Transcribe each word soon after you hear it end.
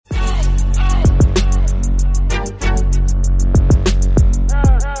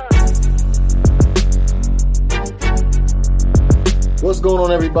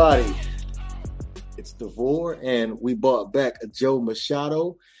on, everybody? It's Devore, and we brought back Joe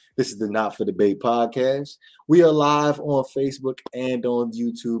Machado. This is the Not for Debate podcast. We are live on Facebook and on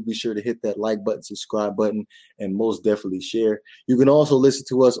YouTube. Be sure to hit that like button, subscribe button, and most definitely share. You can also listen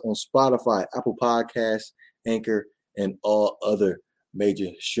to us on Spotify, Apple Podcasts, Anchor, and all other major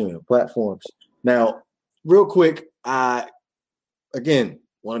streaming platforms. Now, real quick, I, again,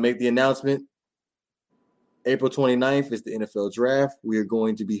 want to make the announcement. April 29th is the NFL draft. We are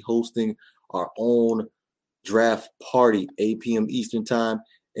going to be hosting our own draft party, 8 p.m. Eastern time,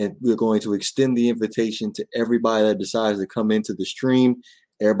 and we're going to extend the invitation to everybody that decides to come into the stream.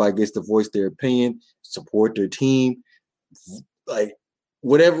 Everybody gets to voice their opinion, support their team, like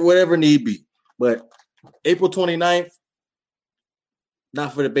whatever need be. But April 29th,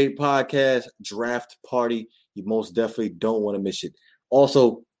 Not for Debate podcast, draft party. You most definitely don't want to miss it.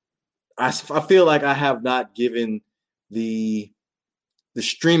 Also, I feel like I have not given the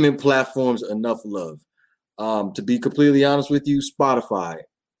streaming platforms enough love. To be completely honest with you, Spotify,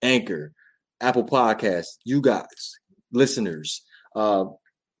 Anchor, Apple Podcasts, you guys, listeners,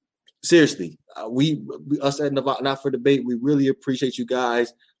 seriously, we us at Not for Debate, we really appreciate you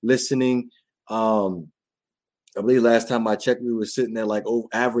guys listening. I believe last time I checked, we were sitting at like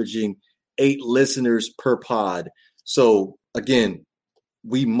averaging 8 listeners per pod. So again,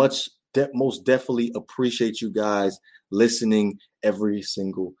 we most definitely appreciate you guys listening every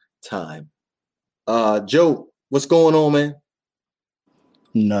single time. Joe, what's going on, man?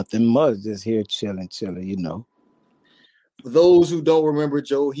 Nothing much, just here chilling, you know. For those who don't remember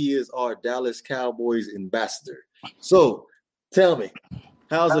Joe, he is our Dallas Cowboys ambassador. So tell me,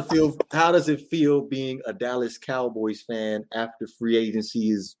 how does it feel being a Dallas Cowboys fan after free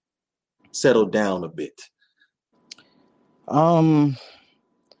agency is settled down a bit?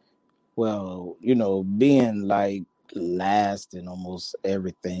 Well, you know, being like last in almost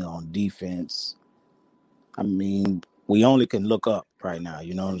everything on defense, I mean, we only can look up right now,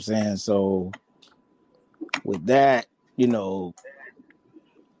 you know what I'm saying? So with that, you know,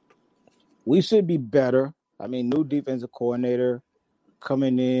 we should be better. I mean, new defensive coordinator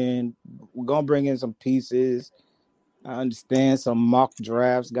coming in. We're going to bring in some pieces. I understand some mock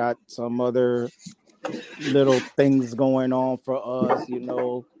drafts got some other little things going on for us, you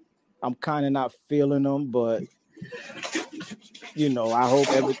know. I'm kind of not feeling them, but, you know, I hope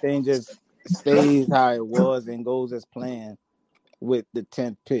everything just stays how it was and goes as planned with the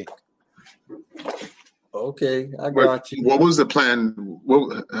 10th pick. Okay, I got you. What was the plan?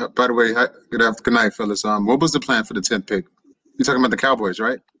 By the way, good night, fellas. What was the plan for the 10th pick? You're talking about the Cowboys,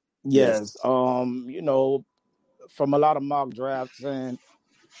 right? Yes. You know, from a lot of mock drafts and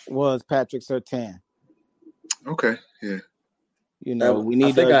was Patrick Surtain. Okay, yeah. You know,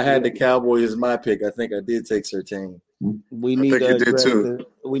 I think I had the Cowboys as my pick. I think I did take Surtain. We need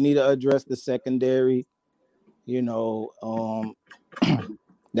to address the secondary. You know,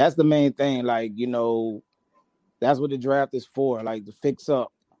 that's the main thing. Like, you know, that's what the draft is for. Like to fix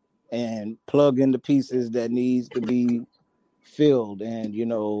up and plug in the pieces that needs to be filled. And you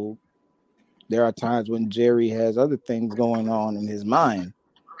know, there are times when Jerry has other things going on in his mind.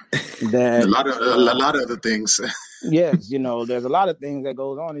 That a lot of other things. Yes, you know, there's a lot of things that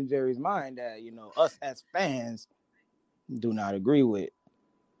goes on in Jerry's mind that, you know, us as fans do not agree with.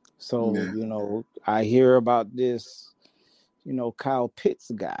 So, you know, I hear about this, you know, Kyle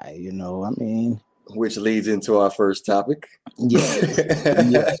Pitts guy, you know, I mean. Which leads into our first topic.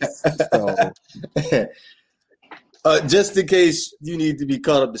 Yes. So. Just in case you need to be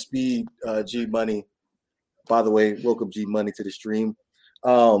caught up to speed, G Money. By the way, welcome G Money to the stream.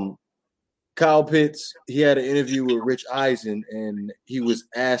 Kyle Pitts, he had an interview with Rich Eisen, and he was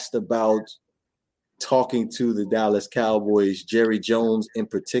asked about talking to the Dallas Cowboys, Jerry Jones in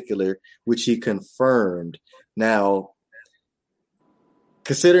particular, which he confirmed. Now,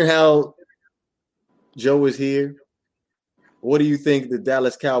 considering how Joe is here, what do you think the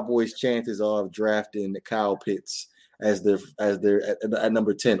Dallas Cowboys' chances are of drafting Kyle Pitts as their at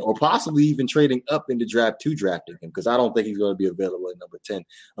number 10, or possibly even trading up in the draft to drafting him? Because I don't think he's going to be available at number 10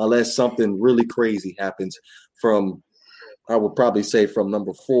 unless something really crazy happens from, I would probably say, from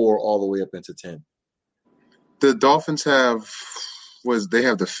number 4 all the way up into 10. The Dolphins have the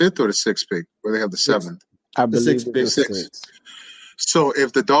 5th or the 6th pick, or they have the 7th? I believe the 6th. So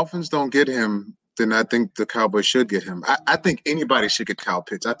if the Dolphins don't get him, then I think the Cowboys should get him. I think anybody should get Kyle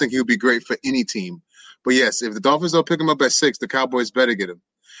Pitts. I think he would be great for any team. But yes, if the Dolphins don't pick him up at 6, the Cowboys better get him.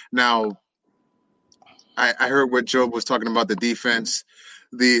 Now, I heard what Joe was talking about the defense.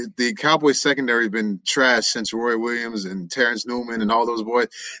 The Cowboys secondary has been trash since Roy Williams and Terrence Newman and all those boys.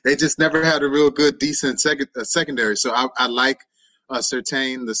 They just never had a real good, decent secondary. So I like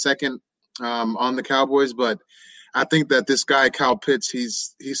Surtain the second on the Cowboys, but I think that this guy Kyle Pitts,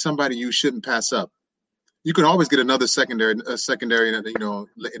 he's somebody you shouldn't pass up. You can always get another secondary, in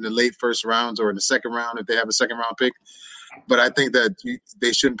the late first rounds or in the second round if they have a second round pick. But I think that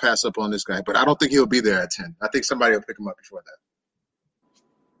they shouldn't pass up on this guy. But I don't think he'll be there at 10. I think somebody will pick him up before that.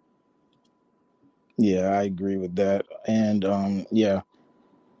 Yeah, I agree with that. And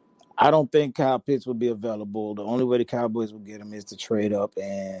I don't think Kyle Pitts will be available. The only way the Cowboys will get him is to trade up,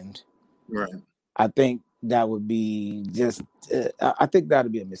 and right. I think that would be I think that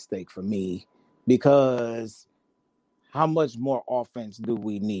would be a mistake for me, because how much more offense do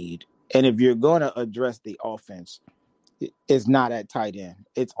we need? And if you're going to address the offense, it's not at tight end.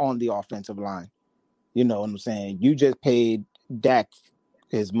 It's on the offensive line. You know what I'm saying? You just paid Dak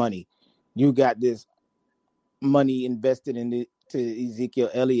his money. You got this money invested into Ezekiel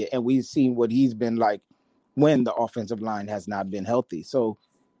Elliott, and we've seen what he's been like when the offensive line has not been healthy. So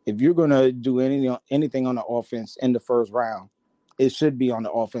if you're going to do anything on the offense in the first round, it should be on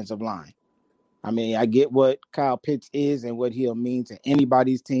the offensive line. I mean, I get what Kyle Pitts is and what he'll mean to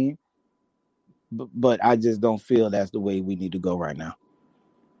anybody's team, but I just don't feel that's the way we need to go right now.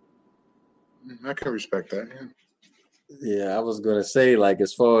 I can respect that, yeah. Yeah, I was going to say, like,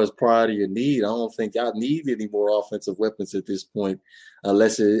 as far as priority your need, I don't think y'all need any more offensive weapons at this point,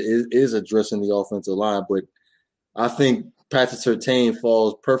 unless it is addressing the offensive line. But I think Patrick Surtain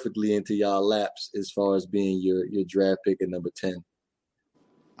falls perfectly into y'all laps as far as being your draft pick at number 10.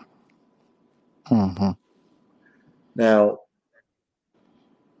 Mm-hmm. Now,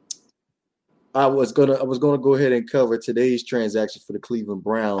 I was gonna go ahead and cover today's transaction for the Cleveland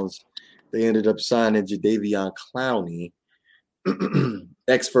Browns. They ended up signing Jadeveon Clowney,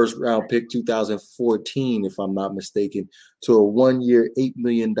 ex-first round pick 2014, if I'm not mistaken, to a 1-year, $8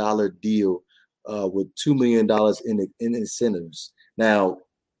 million deal with $2 million in incentives. Now,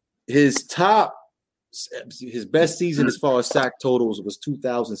 his best season as far as sack totals was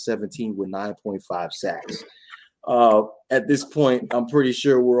 2017 with 9.5 sacks. At this point, I'm pretty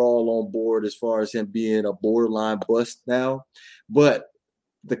sure we're all on board as far as him being a borderline bust now. But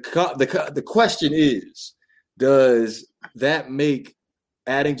the question is, does that make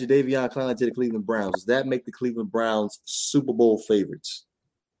adding Jadeveon Clowney to the Cleveland Browns, does that make the Cleveland Browns Super Bowl favorites?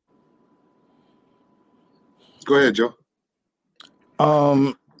 Go ahead, Joe.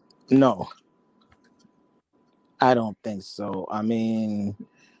 No. I don't think so. I mean,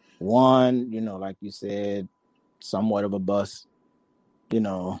 one, like you said, somewhat of a bust.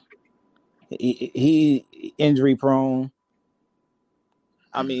 He injury prone.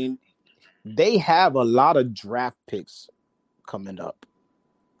 I mean, they have a lot of draft picks coming up,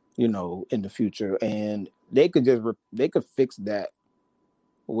 in the future, and they could fix that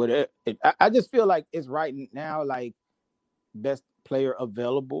with it. I just feel like it's right now, like, best player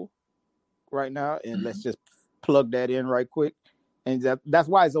available right now, and let's just plug that in right quick, and that's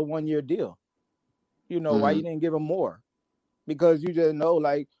why it's a 1-year deal. Why you didn't give him more? Because you just know,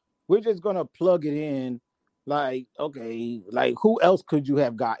 like, we're just gonna plug it in. Like, okay, like, who else could you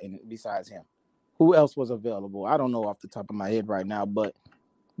have gotten besides him? Who else was available? I don't know off the top of my head right now, but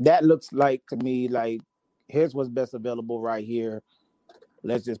that looks like to me like here's what's best available right here.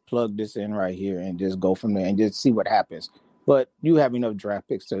 Let's just plug this in right here and just go from there and just see what happens. But you have enough draft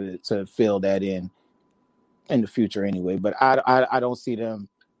picks to fill that in the future anyway. But I don't see them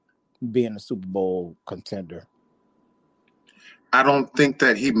being a Super Bowl contender. I don't think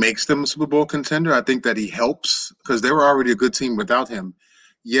that he makes them a Super Bowl contender. I think that he helps because they were already a good team without him.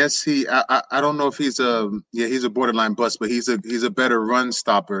 Yes, I don't know if he's a borderline bust, but he's a better run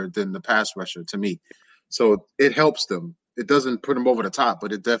stopper than the pass rusher to me. So it helps them. It doesn't put them over the top,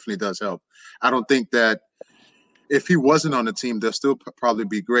 but it definitely does help. I don't think that if he wasn't on the team, they'll still probably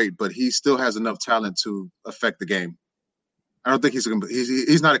be great, but he still has enough talent to affect the game. I don't think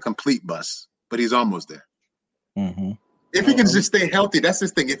he's not a complete bust, but he's almost there. Mm-hmm. If he can just stay healthy, that's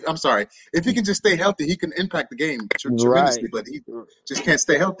his thing. If he can just stay healthy, he can impact the game tremendously, but he just can't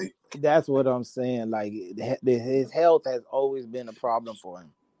stay healthy. That's what I'm saying. Like, his health has always been a problem for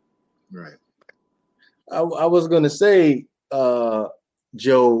him. Right. I was going to say,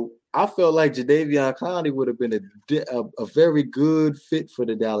 Joe, I felt like Jadeveon Clowney would have been a very good fit for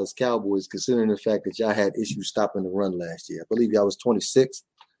the Dallas Cowboys, considering the fact that y'all had issues stopping the run last year. I believe y'all was 26th.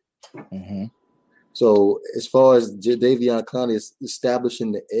 Mm-hmm. So as far as Jadeveon Clowney is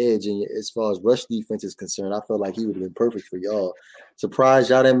establishing the edge, and as far as rush defense is concerned, I felt like he would have been perfect for y'all. Surprised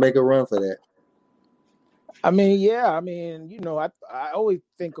y'all didn't make a run for that. I mean, yeah. I mean, I always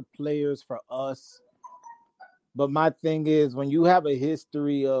think of players for us But my thing is, when you have a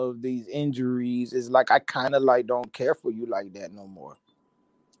history of these injuries, it's like I kind of like don't care for you like that no more.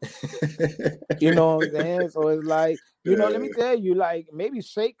 You know what I'm saying? So it's like, let me tell you, like maybe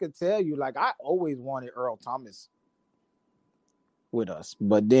Shake could tell you, like I always wanted Earl Thomas with us,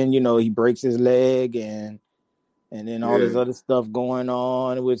 but then he breaks his leg and then all this other stuff going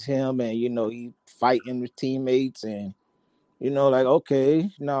on with him, and he fighting with teammates, and like okay,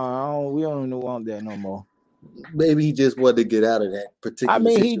 no, we don't want that no more. Maybe he just wanted to get out of that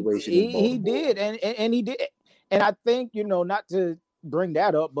particular situation in Baltimore. He did, and he did, and I think not to bring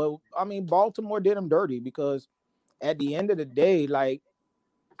that up, but I mean Baltimore did him dirty because at the end of the day, like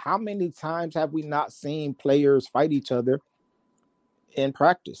how many times have we not seen players fight each other in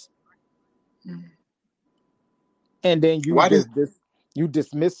practice? And then you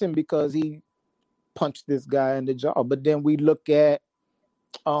dismiss him because he punched this guy in the jaw. But then we look at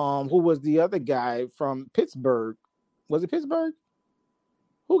who was the other guy from Pittsburgh? Was it Pittsburgh?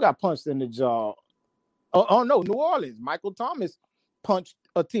 Who got punched in the jaw? Oh no, New Orleans. Michael Thomas punched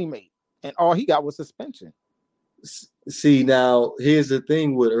a teammate, and all he got was suspension. See, now here's the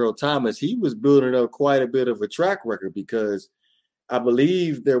thing with Earl Thomas. He was building up quite a bit of a track record because I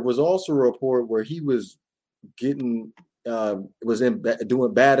believe there was also a report where he was doing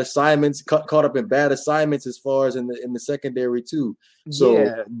bad assignments, caught up in bad assignments as far as in the secondary too. So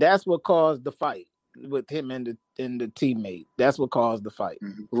yeah, that's what caused the fight with him and the teammate. That's what caused the fight.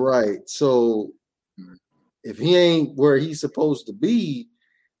 Right. So if he ain't where he's supposed to be,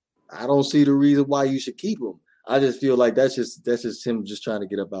 I don't see the reason why you should keep him. I just feel like that's just him just trying to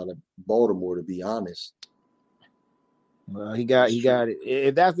get up out of Baltimore, to be honest. Well, he got it.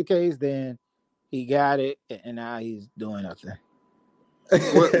 If that's the case, then he got it, and now he's doing nothing.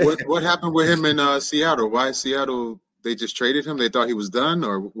 What happened with him in Seattle? Why Seattle? They just traded him. They thought he was done,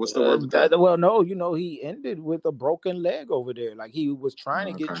 or what's the word with that? Well, no, he ended with a broken leg over there. Like he was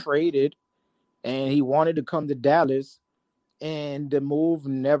trying to get traded, and he wanted to come to Dallas, and the move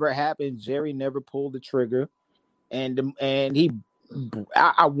never happened. Jerry never pulled the trigger, and I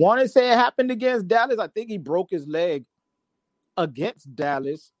want to say it happened against Dallas. I think he broke his leg against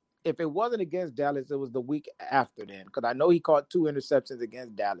Dallas. If it wasn't against Dallas, it was the week after then, because I know he caught 2 interceptions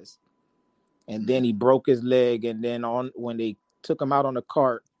against Dallas. And then he broke his leg, and then when they took him out on the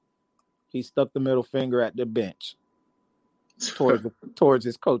cart, he stuck the middle finger at the bench towards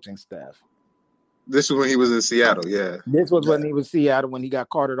his coaching staff. This was when he was in Seattle, yeah. This was when he was in Seattle, when he got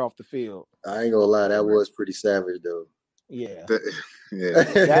carted off the field. I ain't gonna lie, that was pretty savage, though. Yeah. At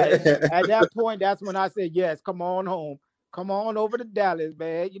that point, that's when I said, yes, come on home. Come on over to Dallas,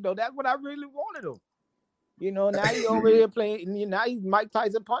 man. That's what I really wanted him. Now he's over here playing. Now he's Mike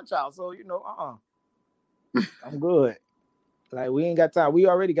Tyson Punch-Out. So, I'm good. Like, we ain't got time. We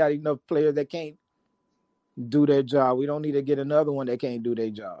already got enough players that can't do their job. We don't need to get another one that can't do their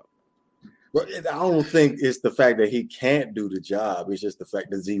job. Well, I don't think it's the fact that he can't do the job. It's just the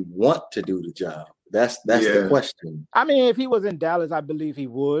fact, does he want to do the job? That's the question. I mean, if he was in Dallas, I believe he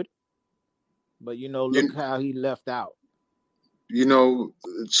would. But, look how he left out.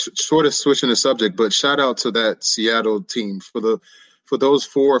 Sort of switching the subject, but shout out to that Seattle team for those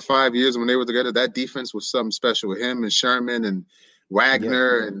 4 or 5 years when they were together. That defense was something special with him and Sherman and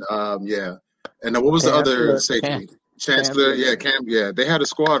Wagner and And what was the other safety? Chancellor, Cam, they had a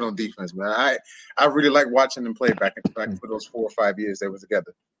squad on defense, man. I really like watching them play back for those 4 or 5 years they were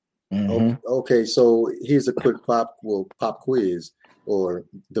together. Mm-hmm. Okay, so here's a quick pop quiz or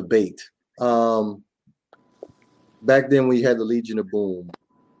debate. Back then, we had the Legion of Boom.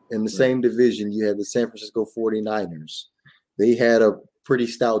 In the same division, you had the San Francisco 49ers. They had a pretty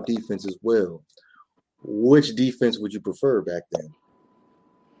stout defense as well. Which defense would you prefer back then?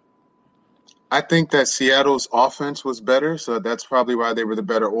 I think that Seattle's offense was better, so that's probably why they were the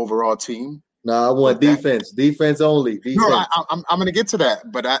better overall team. No, I want defense. Defense only. Defense. No, I'm going to get to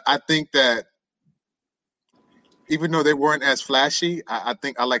that, but I think that even though they weren't as flashy, I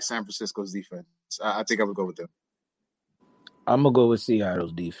think I like San Francisco's defense. I think I would go with them. I'm going to go with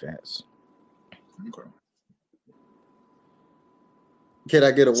Seattle's defense. Okay. Can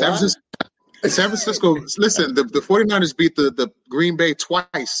I get a why? San Francisco, listen, the 49ers beat the Green Bay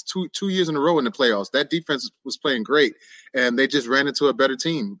twice, two years in a row in the playoffs. That defense was playing great, and they just ran into a better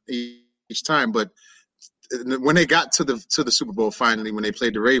team each time. But when they got to the Super Bowl finally, when they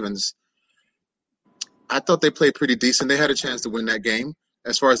played the Ravens, I thought they played pretty decent. They had a chance to win that game.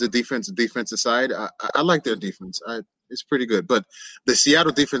 As far as the defensive side, I like their defense. It's pretty good. But the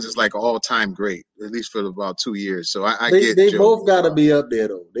Seattle defense is like all-time great, at least for about 2 years. So they both got to be up there,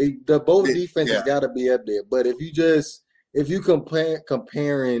 though. Both defenses got to be up there. But if you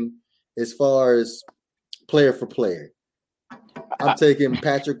comparing as far as player for player. I'm taking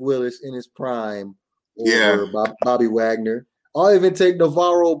Patrick Willis in his prime over Bobby Wagner. I'll even take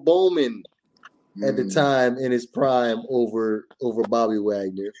Navarro Bowman at the time in his prime over Bobby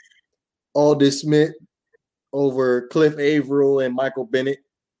Wagner. Aldis Smith over Cliff Averill and Michael Bennett.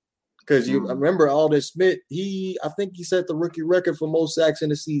 Because you remember Aldis Smith, I think he set the rookie record for most sacks in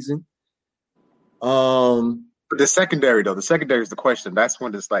the season. But the secondary though, is the question. That's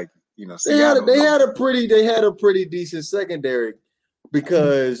when it's like, Seattle. They had a pretty decent secondary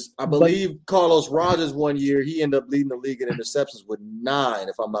because I believe Carlos Rogers one year he ended up leading the league in interceptions with 9,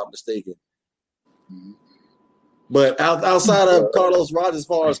 if I'm not mistaken. But outside of Carlos Rogers, as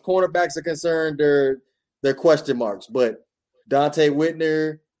far as cornerbacks are concerned, they're question marks. But Dante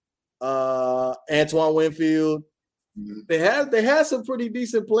Whitner, Antoine Winfield, they had some pretty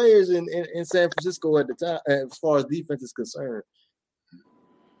decent players in San Francisco at the time, as far as defense is concerned.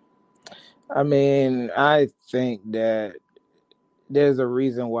 I mean, I think that there's a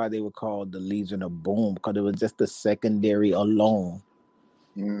reason why they were called the Legion of Boom, because it was just the secondary alone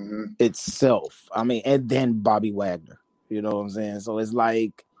itself. I mean, and then Bobby Wagner. You know what I'm saying? So it's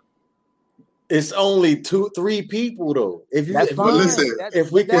like it's only 2-3 people though. If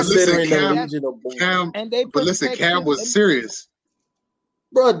we considering the Legion of Boom, Cam was serious.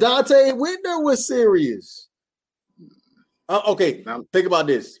 Bro, Dante Whitner was serious. Okay, think about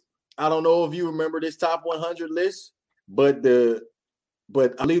this. I don't know if you remember this top 100 list, but I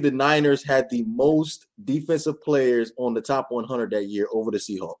believe the Niners had the most defensive players on the top 100 that year over the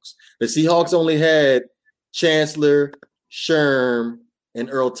Seahawks. The Seahawks only had Chancellor, Sherm, and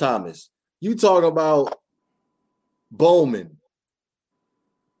Earl Thomas. You talk about Bowman,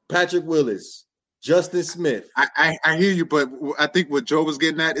 Patrick Willis, Justin Smith. I hear you, but I think what Joe was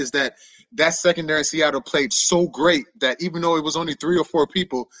getting at is that secondary in Seattle played so great that even though it was only 3 or 4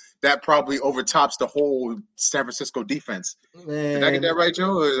 people, that probably overtops the whole San Francisco defense. Man. Did I get that right,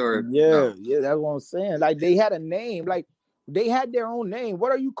 Joe? Yeah, that's what I'm saying. Like, they had a name. Like, they had their own name.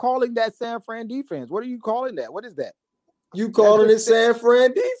 What are you calling that San Fran defense? What are you calling that? What is that? You calling it San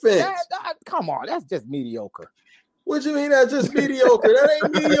Fran defense? Come on, that's just mediocre. What you mean that's just mediocre? That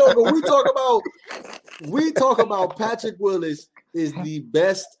ain't mediocre. We talk about Patrick Willis is the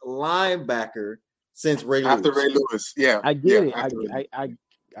best linebacker since Ray Lewis. After Ray Lewis, yeah. I get it.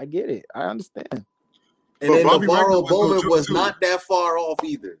 I get it. I understand. And then Navarro Bowman was not that far off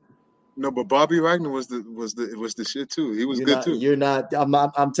either. No, but Bobby Wagner was the shit too. He was good too. You're not.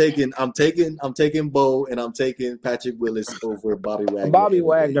 I'm taking Bo and I'm taking Patrick Willis over Bobby Wagner. Bobby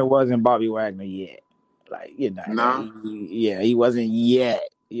Wagner wasn't Bobby Wagner yet. Like, he wasn't yet.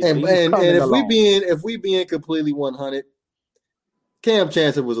 And if we being completely 100, Cam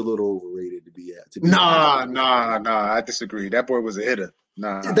Chancellor was a little overrated to be at. Nah. I disagree. That boy was a hitter.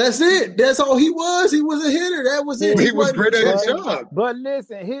 Nah. That's it. That's all he was. He was a hitter. That was it. He was great at his job. But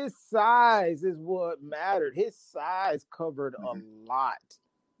listen, his size is what mattered. His size covered a lot.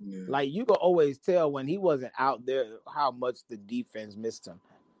 Yeah. Like, you could always tell when he wasn't out there how much the defense missed him.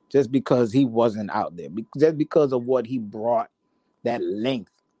 Just because he wasn't out there. Just because of what he brought, that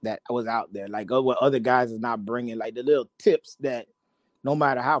length that was out there. Like, what other guys is not bringing. Like, the little tips that no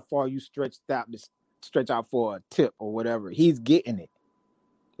matter how far you stretch out for a tip or whatever, he's getting it.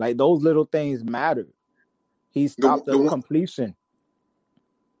 Like, those little things matter. He stopped the completion.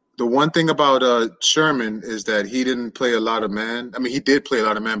 The one thing about Sherman is that he didn't play a lot of man. I mean, he did play a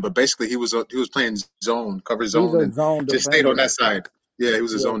lot of man, but basically he was playing zone, cover zone, and just stayed on that side. Yeah, he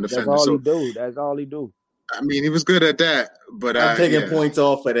was a zone defender. That's all he do. I mean, he was good at that, but I'm taking points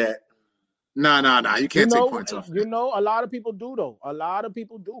off of that. Nah. You can't take points off. A lot of people do, though. A lot of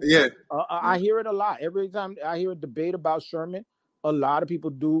people do. Yeah. I hear it a lot. Every time I hear a debate about Sherman, a lot of people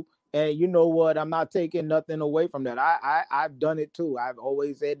do. And you know what? I'm not taking nothing away from that. I've done it too. I've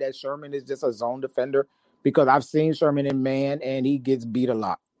always said that Sherman is just a zone defender because I've seen Sherman in man and he gets beat a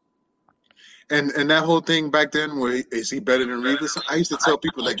lot. And that whole thing back then, where is he better than Revis? I used to tell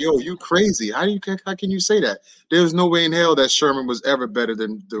people like, "Yo, you crazy? How can you say that? There's no way in hell that Sherman was ever better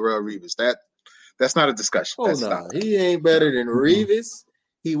than Darrelle Revis. That's not a discussion. Oh no, he ain't better than Revis.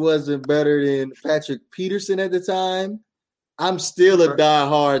 He wasn't better than Patrick Peterson at the time. I'm still a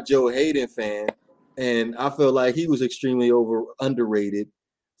diehard Joe Hayden fan, and I feel like he was extremely underrated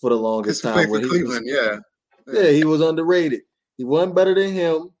for the longest time. For Cleveland, yeah, he was underrated. He wasn't better than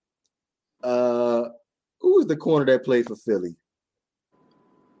him. Who was the corner that played for Philly?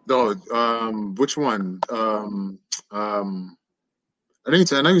 No, which one? I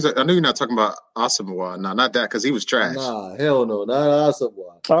know you're not talking about Asamoah. No, not that, because he was trash. Nah, hell no, not Asamoah.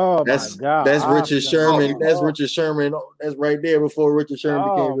 Oh That's my God. that's Richard Sherman. That's Oh, Richard Sherman. That's right there before Richard Sherman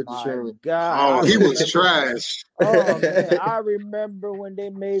became oh Richard my Sherman. God. Oh, he was trash. Oh man, I remember when they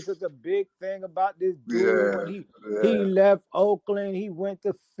made such a big thing about this dude when he left Oakland, he went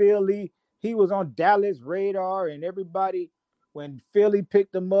to Philly, he was on Dallas radar, and everybody when Philly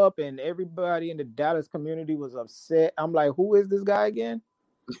picked him up and everybody in the Dallas community was upset. I'm like, who is this guy again?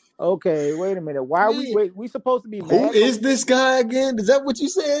 Okay, wait a minute. Why are we supposed to be mad? Who is this guy again? Is that what you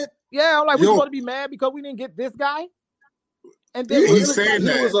said? Yeah, I'm like, we're supposed to be mad because we didn't get this guy. And then he was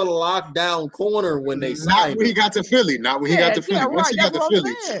a lockdown corner when they signed him. Not when he got to Philly. Yeah, Once he got to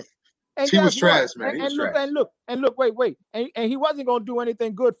Philly, he was trash, man. And look, wait. And he wasn't going to do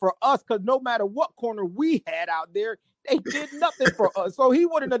anything good for us because no matter what corner we had out there, they did nothing for us. So he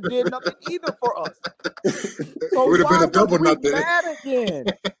wouldn't have did nothing either for us. So would have been a double nothing. Mad again?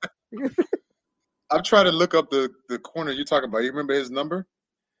 I'm trying to look up the corner you're talking about. You remember his number?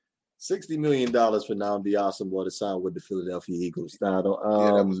 $60 million for Nnamdi Asomugha to sign with the Philadelphia Eagles. Now,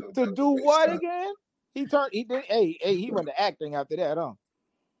 to do what again? He did. He went to acting after that, huh?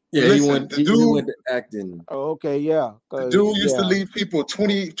 Yeah, listen, he went to acting. Oh, okay, yeah. The dude used to leave people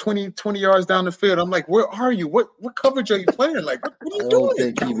 20 yards down the field. I'm like, where are you? What coverage are you playing? Like, what are you doing? I don't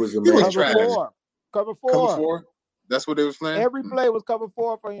think he was a man. Cover four. That's what they was playing? Every play was cover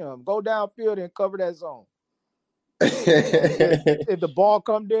 4 for him. Go downfield and cover that zone. If the ball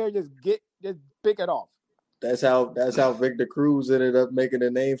come there, just pick it off. That's how Victor Cruz ended up making a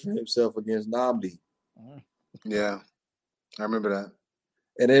name for himself against Nnamdi. Yeah, I remember that.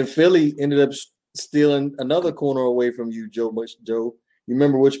 And then Philly ended up stealing another corner away from you, Joe. You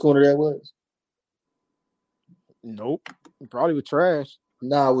remember which corner that was? Nope. Probably was trash.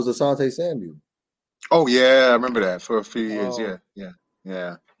 Nah, it was Asante Samuel. Oh yeah, I remember that for a few years.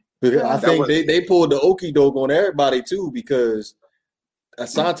 Yeah. I think they pulled the okie doke on everybody too because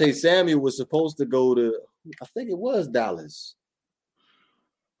Asante Samuel was supposed to go to, I think it was Dallas.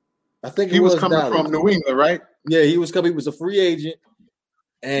 He was coming from New England, right? Yeah, he was coming. He was a free agent,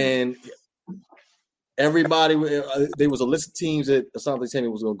 and everybody there was a list of teams that Asante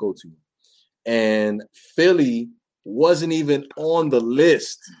Samuel was going to go to, and Philly wasn't even on the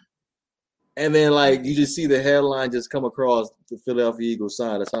list. And then, you just see the headline just come across the Philadelphia Eagles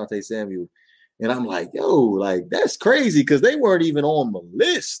signed Asante Samuel. And I'm like, yo, that's crazy because they weren't even on the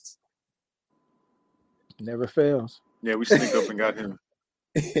list. Never fails. Yeah, we sneaked up and got him.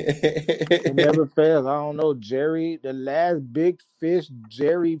 It never fails. I don't know. Jerry, the last big fish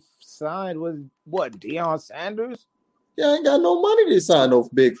Jerry signed was what? Deion Sanders? Yeah, I ain't got no money to sign no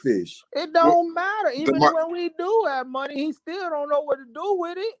big fish. It don't matter. Even when we do have money, he still don't know what to do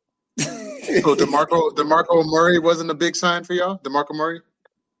with it. So DeMarco Murray wasn't a big sign for y'all? DeMarco Murray?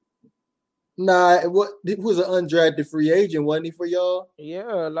 Nah, it was an undrafted free agent, wasn't he, for y'all?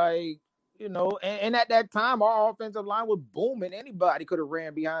 Yeah, and at that time, our offensive line was booming. Anybody could have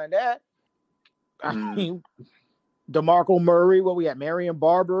ran behind that. I mean, DeMarco Murray, we had Marion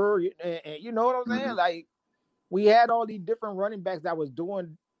Barber, and you know what I'm saying? We had all these different running backs that was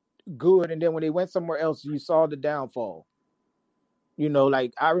doing good, and then when they went somewhere else, you saw the downfall.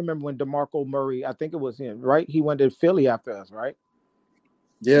 I remember when DeMarco Murray, I think it was him, right? He went to Philly after us, right?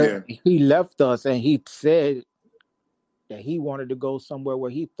 Yeah. He left us, and he said that he wanted to go somewhere where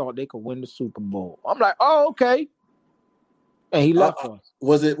he thought they could win the Super Bowl. I'm like, oh, okay. And he left us.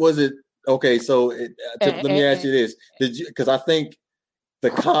 Was it okay? So let me ask you this: did you? Because I think the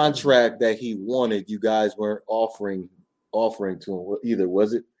contract that he wanted, you guys weren't offering to him either,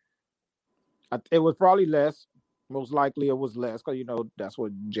 was it? It was probably less. Most likely, it was less because that's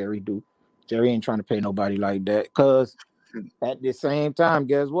what Jerry do. Jerry ain't trying to pay nobody like that. Because at the same time,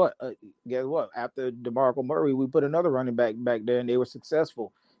 guess what? After DeMarco Murray, we put another running back there, and they were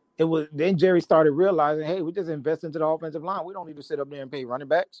successful. Then Jerry started realizing, hey, we just invest into the offensive line. We don't need to sit up there and pay running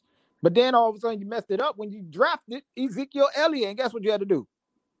backs. But then all of a sudden, you messed it up when you drafted Ezekiel Elliott, and guess what you had to do?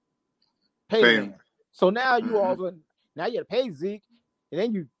 Pay him. So now you had to pay Zeke, and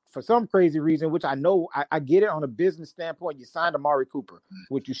then you, for some crazy reason, which I know I get it on a business standpoint, you signed Amari Cooper,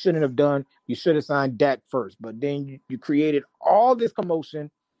 which you shouldn't have done. You should have signed Dak first. But then you created all this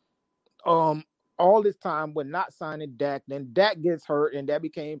commotion, all this time with not signing Dak. Then Dak gets hurt, and that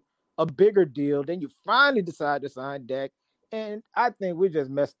became a bigger deal. Then you finally decide to sign Dak. And I think we just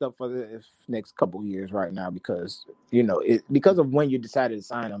messed up for the next couple of years right now because, because of when you decided to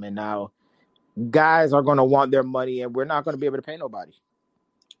sign them. And now guys are going to want their money, and we're not going to be able to pay nobody.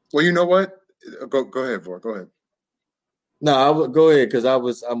 Well, you know what? Go ahead, Vaughn. Go ahead. No, I would go ahead because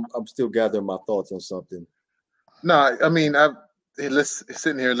I'm still gathering my thoughts on something. No, I mean,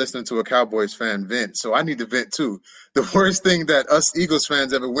 sitting here listening to a Cowboys fan vent, so I need to vent too. The worst thing that us Eagles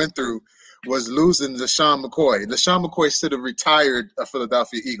fans ever went through was losing LaShawn McCoy. LaShawn McCoy should have retired a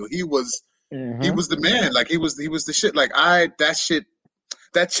Philadelphia Eagle. He was the man. Like he was the shit. Like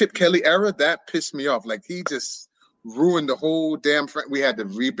that Chip Kelly era, that pissed me off. Like he just ruined the whole damn. We had to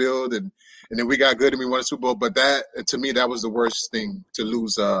rebuild, and then we got good and we won a Super Bowl. But that, to me, that was the worst thing, to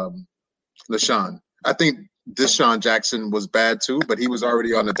lose LaShawn. I think Deshaun Jackson was bad too, but he was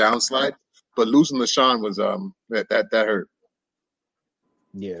already on the downslide. But losing LaShawn was that hurt.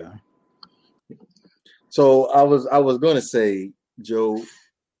 Yeah. So I was gonna say, Joe,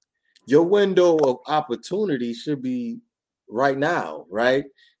 your window of opportunity should be right now, right?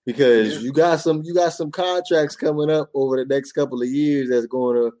 Because you got some contracts coming up over the next couple of years that's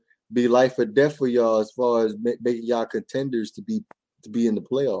going to be life or death for y'all as far as making y'all contenders to be in the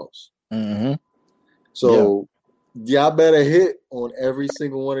playoffs. Mm-hmm. So y'all better hit on every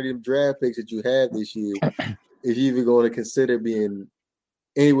single one of them draft picks that you have this year if you're even going to consider being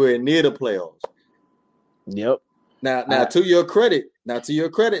anywhere near the playoffs. Yep. Now to your credit,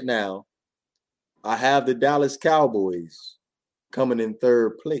 now, I have the Dallas Cowboys coming in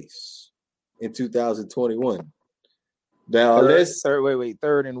third place in 2021. Now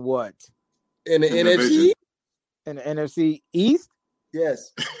third in what? In the NFC? In the NFC East?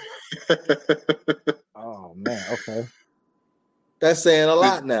 Yes. Oh man, okay. That's saying a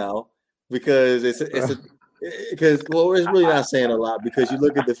lot now because it's really not saying a lot because you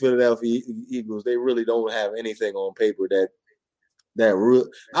look at the Philadelphia Eagles, they really don't have anything on paper that real.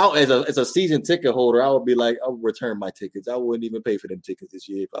 As a season ticket holder, I would be like, I would return my tickets. I wouldn't even pay for them tickets this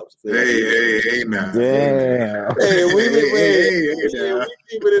year if I was. Hey, now. Damn. Hey, we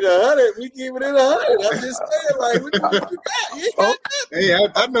keep it at 100. We keep it at 100. I'm just saying, like, what you got? You got Hey,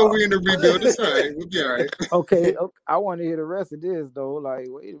 I know we're in the rebuild. It's all right. We'll be all right. Okay. I want to hear the rest of this though. Like,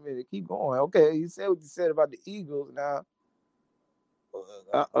 wait a minute, keep going. Okay, you said what you said about the Eagles. Now,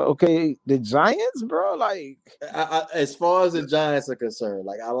 okay, the Giants, bro. Like, as far as the Giants are concerned,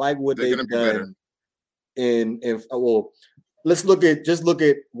 like I like what they've done. Let's look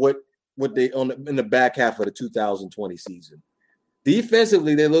at what they in the back half of the 2020 season.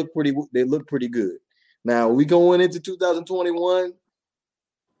 Defensively, they look pretty good. Now we going into 2021.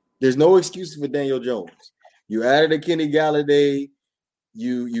 There's no excuses for Daniel Jones. You added a Kenny Galladay.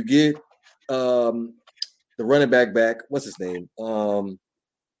 You get the running back. What's his name? Saquon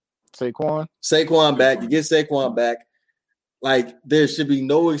back. You get Saquon back. Like there should be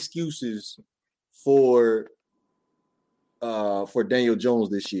no excuses for Daniel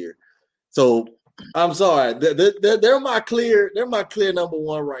Jones this year. So I'm sorry. They're my clear number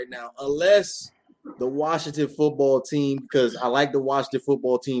one right now, unless the Washington football team, because I like the Washington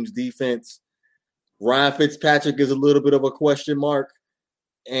football team's defense. Ryan Fitzpatrick is a little bit of a question mark,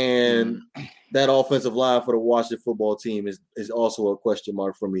 and that offensive line for the Washington football team is also a question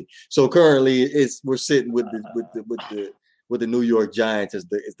mark for me. So currently, we're sitting with the New York Giants as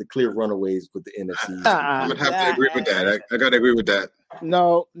the clear runaways with the NFC. I'm gonna have to agree with that. I gotta agree with that.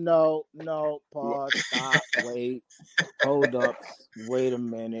 No. Pause. Stop. Wait. Hold up. Wait a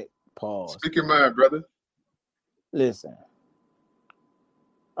minute. Pause. Speak your mind, brother. Listen.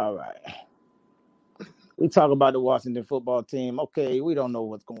 All right. We talk about the Washington football team. Okay, we don't know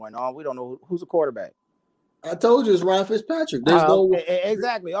what's going on. We don't know who's the quarterback. I told you it's Ryan Fitzpatrick.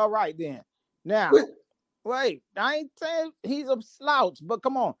 Exactly. All right then. Now, wait. I ain't saying he's a slouch, but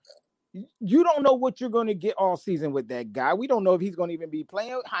come on. You don't know what you're going to get all season with that guy. We don't know if he's going to even be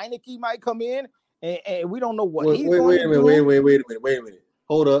playing. Heineke might come in, and we don't know what he's going to do. Wait a minute.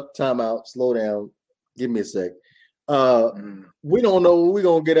 Hold up. Time out. Slow down. Give me a sec. We don't know what we're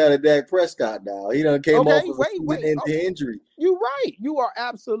going to get out of Dak Prescott now. He done came off of the injury. You're right. You are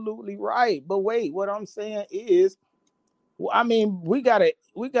absolutely right. But wait, what I'm saying is, I mean, we got a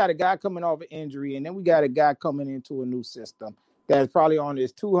guy coming off an injury, and then we got a guy coming into a new system that's probably on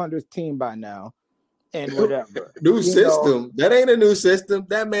his 200th team by now, and whatever. New system? That ain't a new system.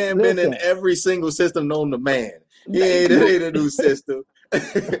 That man been in every single system known to man. That ain't a new system.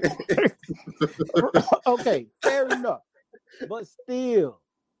 Okay, fair enough. But still,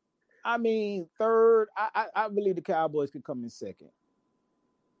 I mean, third, I believe the Cowboys could come in second.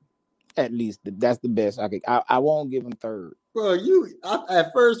 At least that's the best I could. I won't give them third. Bro,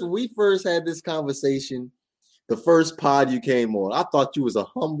 when we first had this conversation, the first pod you came on, I thought you was a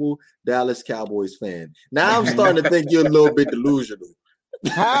humble Dallas Cowboys fan. Now I'm starting to think you're a little bit delusional.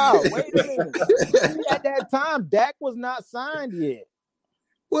 How? Wait a minute. At that time, Dak was not signed yet.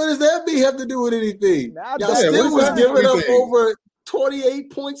 What does that have to do with anything? Now, y'all still was giving up over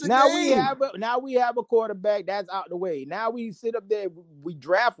 28 points a Now game. we have a quarterback that's out the way. Now we sit up there, we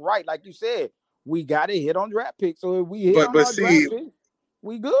draft right, like you said. We got to hit on draft picks. So if we hit on our draft picks,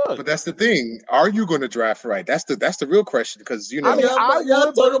 we good. But that's the thing. Are you going to draft right? That's the real question because I mean,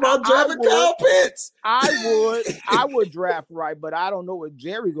 y'all talking about drafting Kyle Pitts. I would draft right, but I don't know what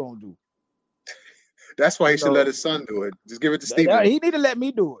Jerry gonna do. That's why he should let his son do it. Just give it to Steven. He need to let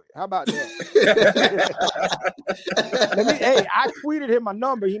me do it. How about that? I tweeted him my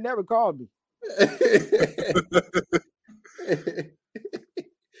number. He never called me.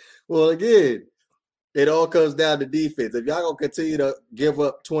 Well, again, it all comes down to defense. If y'all gonna continue to give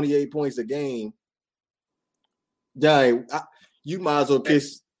up 28 points a game, you might as well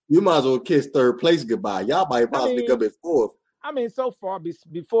kiss third place goodbye. Y'all might possibly come in fourth. I mean, so far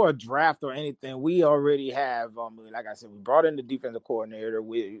before a draft or anything, we already have. Like I said, we brought in the defensive coordinator,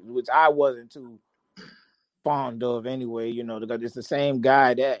 which I wasn't too fond of anyway. Because it's the same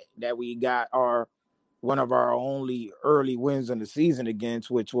guy that we got one of our only early wins in the season against,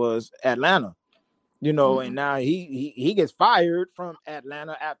 which was Atlanta. And now he gets fired from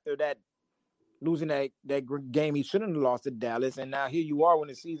Atlanta after that losing that game he shouldn't have lost to Dallas, and now here you are when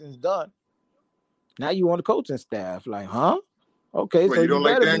the season's done. Now you on the coaching staff, like, huh? Okay, so you don't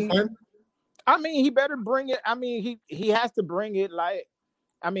like Dan Quinn? I mean, he better bring it. I mean, he has to bring it. Like,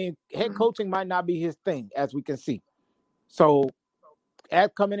 I mean, head coaching might not be his thing, as we can see. So,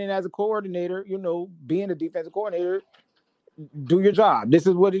 coming in as a coordinator, being a defensive coordinator, do your job. This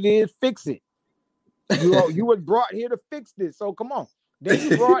is what it is. Fix it. You were brought here to fix this. So come on.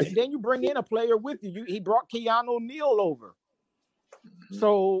 Then you bring in a player with you. He brought Keanu Neal over.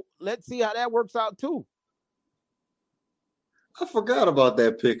 So let's see how that works out too. I forgot about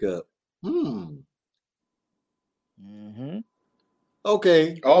that pickup.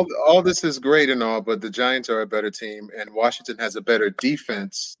 Okay. All this is great and all, but the Giants are a better team, and Washington has a better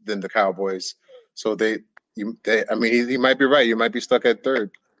defense than the Cowboys. So he might be right. You might be stuck at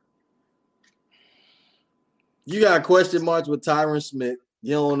third. You got question marks with Tyron Smith.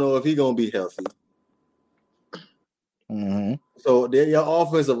 You don't know if he's gonna be healthy. So your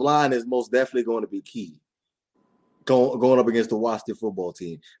offensive line is most definitely going to be key. Going up against the Washington football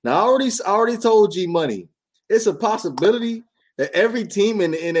team. Now, I already told G Money, it's a possibility that every team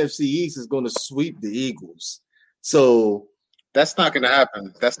in the NFC East is going to sweep the Eagles. So that's not going to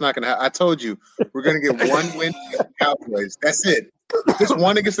happen. I told you we're going to get one win against the Cowboys. That's it. Just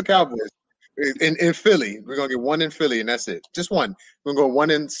one against the Cowboys in Philly. We're going to get one in Philly, and that's it. Just one. We're going to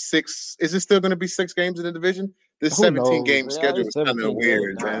go 1-6. Is it still going to be 6 games in the division? This 17-game schedule is kind of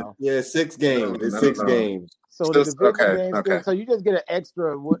weird, man. Yeah, 6 games. It's 6 games. So the division games, so you just get an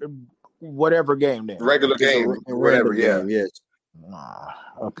extra whatever game then. Regular game, whatever, yeah. Yes.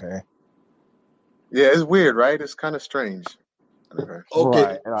 Okay. Yeah, it's weird, right? It's kind of strange.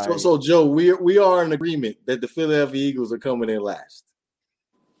 Okay. Right. So Joe, we are in agreement that the Philadelphia Eagles are coming in last.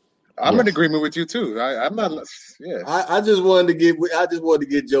 I'm in agreement with you too. I'm not. Yeah. I just wanted to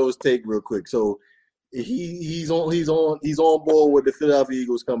get Joe's take real quick. So he's on board with the Philadelphia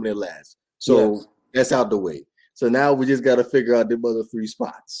Eagles coming in last. So that's out the way. So now we just got to figure out the other 3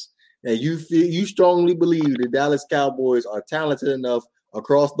 spots. And you strongly believe the Dallas Cowboys are talented enough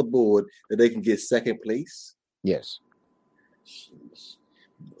across the board that they can get second place? Yes. Jeez.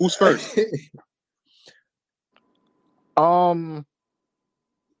 Who's first?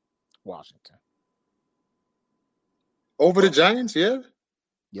 Washington. Over the Giants, yeah?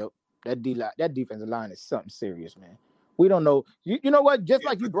 Yep. That defensive line is something serious, man. We don't know. You know what? Just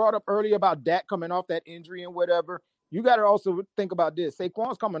like you brought up earlier about Dak coming off that injury and whatever, you got to also think about this.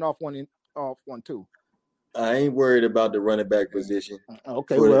 Saquon's coming off one too. I ain't worried about the running back position.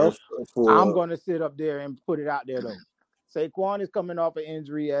 Okay, I'm going to sit up there and put it out there, though. Saquon is coming off an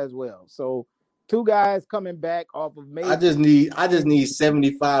injury as well. So 2 guys coming back off of maybe. I just need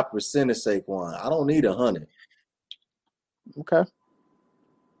 75% of Saquon. I don't need 100. Okay.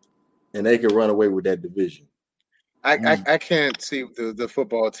 And they can run away with that division. I can't see the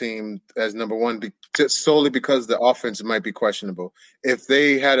football team as number one just solely because the offense might be questionable. If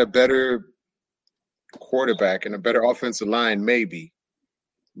they had a better quarterback and a better offensive line, maybe.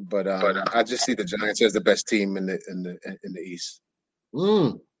 But I just see the Giants as the best team in the East.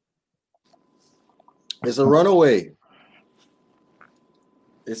 It's a runaway.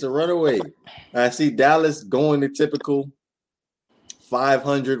 I see Dallas going the tytypical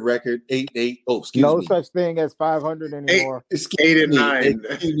 500 record, 8-8. Oh, excuse me. No such thing as 500 anymore. 8-9.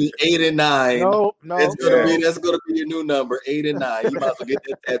 8-9. No. That's gonna be your new number. 8-9. You might as well get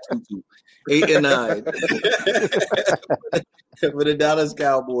that tattoo too. 8-9 for the Dallas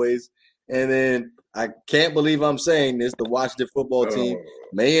Cowboys, and then I can't believe I'm saying this. The Washington football team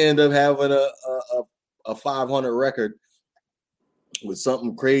may end up having a 500 record with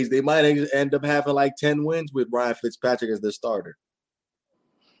something crazy. They might end up having like 10 wins with Ryan Fitzpatrick as their starter.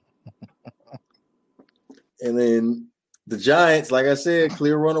 And then the Giants, like I said,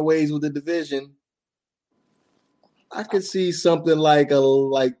 clear runaways with the division. I could see something like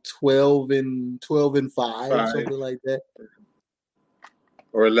 12 and 5, something like that.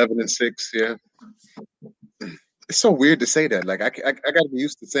 Or 11-6, yeah. It's so weird to say that. Like I gotta be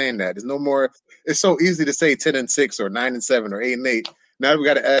used to saying that. There's no more. It's so easy to say 10-6 or 9-7 or 8-8. Now we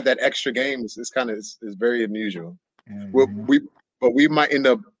got to add that extra game. It's kind of it's very unusual. Mm-hmm. But we might end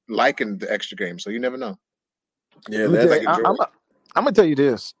up liking the extra game. So you never know. Yeah, I'm gonna tell you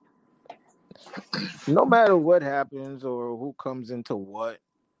this. No matter what happens or who comes into what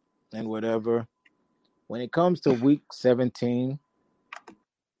and whatever, when it comes to week 17,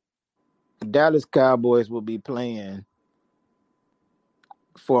 the Dallas Cowboys will be playing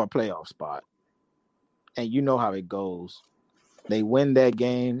for a playoff spot. And you know how it goes. They win that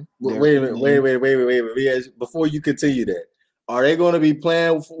game. Wait a minute. Before you continue that, are they going to be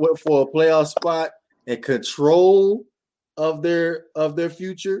playing for a playoff spot and control of their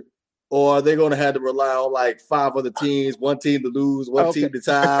future? Or are they going to have to rely on like 5 other teams, one team to lose, one team to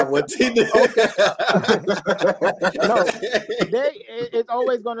tie, one team to No, it's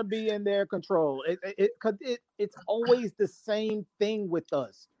always going to be in their control. It's always the same thing with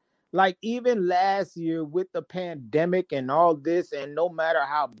us. Like even last year with the pandemic and all this, and no matter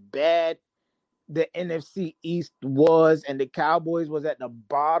how bad the NFC East was, and the Cowboys was at the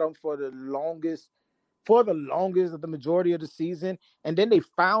bottom for the longest of the majority of the season, and then they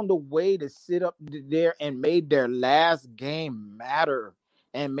found a way to sit up there and made their last game matter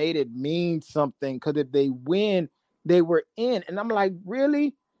and made it mean something, because if they win, they were in. And I'm like,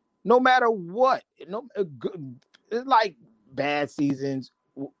 really? No matter what, it's like bad seasons,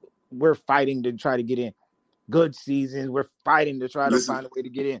 we're fighting to try to get in. Good seasons, we're fighting to try to find a way to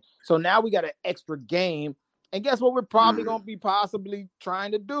get in. So now we got an extra game, and guess what we're probably going to be possibly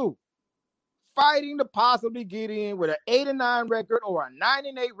trying to do? Fighting to possibly get in with an 8-9 record or a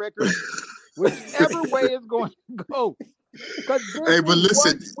 9-8 record, whichever way it's going to go. Because but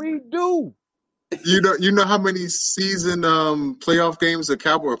listen, what we do. You know how many season playoff games the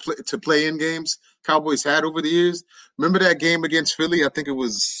Cowboys to play in games Cowboys had over the years? Remember that game against Philly? I think it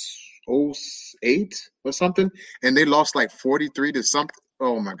was 08 or something, and they lost like 43 to something.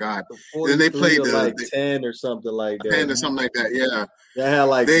 Oh my God! Then they played like 10 or something like that. 10 or something like that. Yeah, they had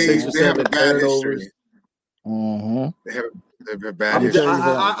like 6 or 7 turnovers. Mm-hmm. They have a bad history.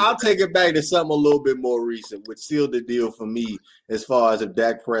 I'll take it back to something a little bit more recent, which sealed the deal for me as far as if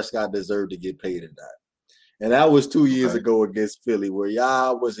Dak Prescott deserved to get paid or not. And that was 2 years ago against Philly, where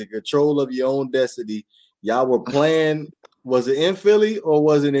y'all was in control of your own destiny. Y'all were playing. Was it in Philly or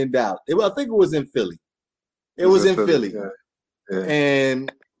was it in Dallas? I think it was in Philly. It was in Philly. Yeah. Yeah.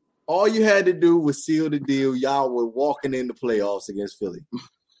 And all you had to do was seal the deal. Y'all were walking in the playoffs against Philly.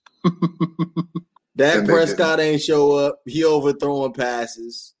 Dak Prescott ain't show up. He overthrowing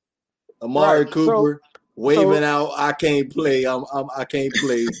passes. Amari Cooper waving out, I can't play. I can't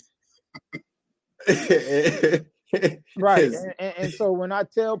play. Right. And so when I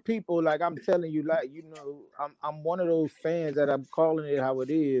tell people, like I'm telling you, like, you know, I'm one of those fans that I'm calling it how it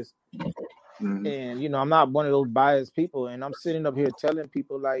is. Mm-hmm. And, you know, I'm not one of those biased people. And I'm sitting up here telling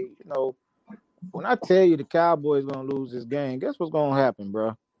people, like, you know, when I tell you the Cowboys going to lose this game, guess what's going to happen,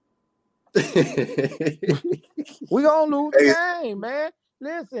 bro? We going to lose the game, man.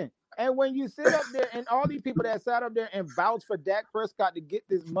 Listen, and when you sit up there and all these people that sat up there and vouched for Dak Prescott to get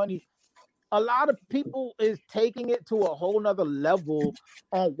this money, a lot of people is taking it to a whole nother level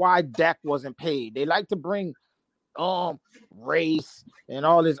on why Dak wasn't paid. They like to bring race and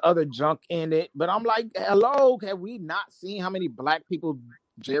all this other junk in it. But I'm like, hello, have we not seen how many black people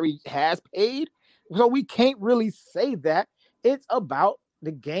Jerry has paid? So we can't really say that. It's about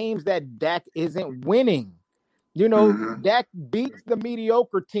the games that Dak isn't winning. You know, Dak beats the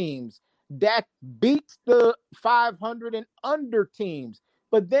mediocre teams. Dak beats the 500 and under teams.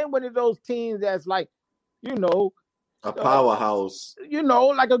 But then one of those teams that's like, you know, a powerhouse, you know,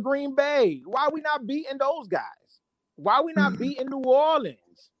 like a Green Bay. Why are we not beating those guys? Why are we not beating New Orleans?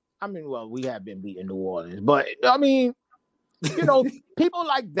 I mean, well, we have been beating New Orleans, but I mean, you know, people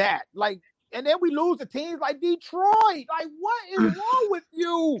like that, like, and then we lose to teams like Detroit. Like, what is wrong with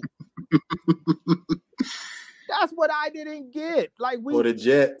you? That's what I didn't get. Like or the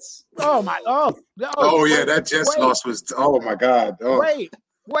Jets. Oh my! Yeah, that Jets loss was. Oh my God! Oh.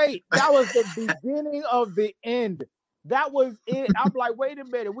 Wait! That was the beginning of the end. That was it. I'm like, wait a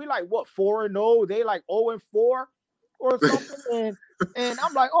minute. We like what 4-0? They like 0-4 or something. And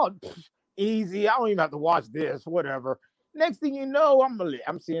I'm like, oh, easy. I don't even have to watch this. Whatever. Next thing you know,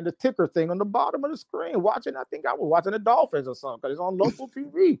 I'm seeing the ticker thing on the bottom of the screen. I think I was watching the Dolphins or something because it's on local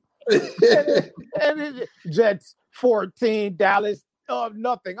TV. and Jets 14, Dallas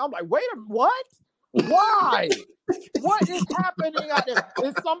nothing. I'm like, wait a minute, what? Why? What is happening out there?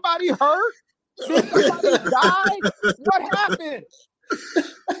 Is somebody hurt? Did somebody die? What happened?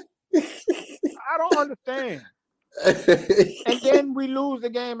 I don't understand. And then we lose the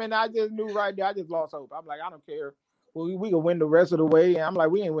game, and I just knew right there. I just lost hope. I'm like, I don't care. Well, we can win the rest of the way. And I'm like,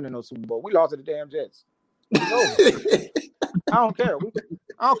 we ain't winning no Super Bowl. We lost to the damn Jets. I don't care.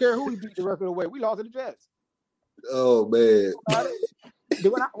 I don't care who we beat the rest of the way. We lost to the Jets. Oh, man.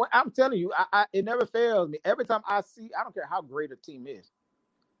 I'm telling you, it never fails me. Every time I don't care how great a team is,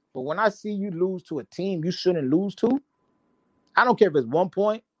 but when I see you lose to a team you shouldn't lose to, I don't care if it's 1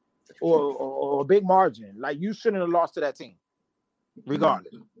 point or a big margin. Like, you shouldn't have lost to that team,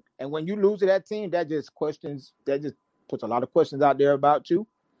 regardless. And when you lose to that team, that just puts a lot of questions out there about you.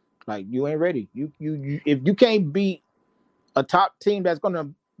 Like, you ain't ready. You if you can't beat a top team that's gonna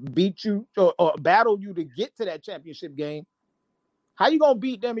beat you or battle you to get to that championship game, how you gonna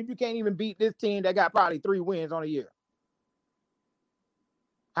beat them if you can't even beat this team that got probably 3 wins on a year?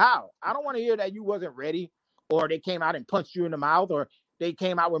 How? I don't want to hear that you wasn't ready, or they came out and punched you in the mouth, or they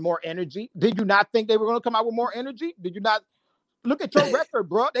came out with more energy. Did you not think they were going to come out with more energy? Did you not look at your record,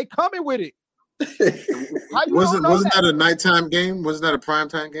 bro? They coming with it. Wasn't that a nighttime game? Wasn't that a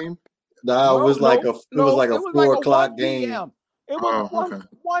primetime game? No, it was like a 4 o'clock game. It was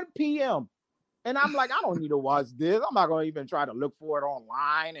 1 p.m. And I'm like, I don't need to watch this. I'm not going to even try to look for it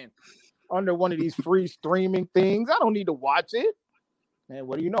online and under one of these free streaming things. I don't need to watch it. And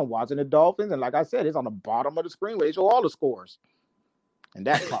what do you know? Watching the Dolphins, and like I said, it's on the bottom of the screen where they show all the scores. And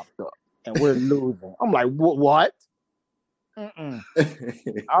that popped up, and we're losing. I'm like, what? And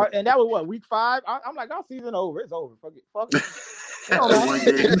that was what, week 5? I'm like, our season over. It's over. Fuck it.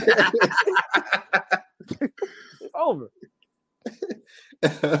 It's over.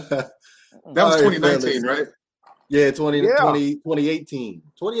 That was 2019, right? Yeah, 2018.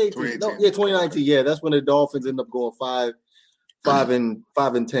 2018. No, yeah, 2019. Yeah, that's when the Dolphins end up going 5 and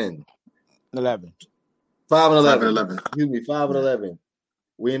 10. 11. 5 and 11. Excuse me, 5 and 11.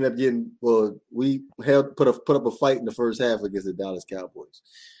 We ended up we put up a fight in the first half against the Dallas Cowboys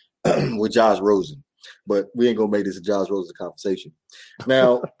with Josh Rosen. But we ain't gonna make this a Josh Rosen conversation.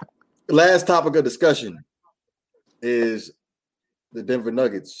 Now, last topic of discussion is the Denver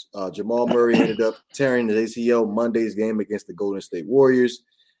Nuggets. Jamal Murray ended up tearing his ACL Monday's game against the Golden State Warriors.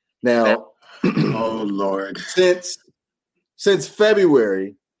 Now, oh Lord. Since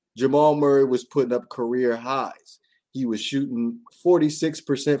February, Jamal Murray was putting up career highs. He was shooting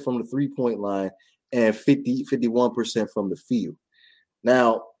 46% from the three-point line and 51% from the field.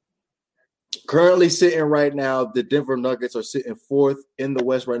 Now, currently sitting right now, the Denver Nuggets are sitting 4th in the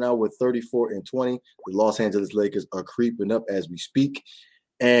West right now with 34 and 20. The Los Angeles Lakers are creeping up as we speak.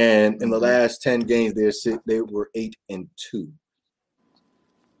 And in the last 10 games, they were 8 and 2.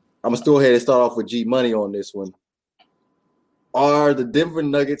 I'm going to go ahead and start off with G Money on this one. Are the Denver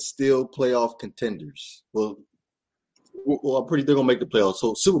Nuggets still playoff contenders? Well, I'm pretty they're gonna make the playoffs.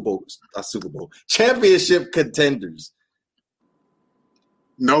 So Super Bowl, championship contenders.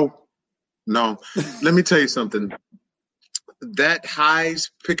 No. Let me tell you something. That high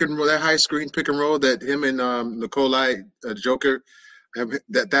screen pick and roll that him and Nikolai Joker,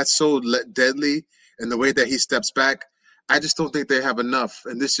 that's so deadly, and the way that he steps back, I just don't think they have enough.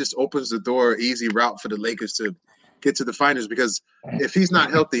 And this just opens the door, easy route for the Lakers to get to the finals, because if he's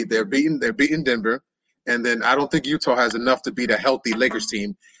not healthy, they're beating Denver, and then I don't think Utah has enough to beat a healthy Lakers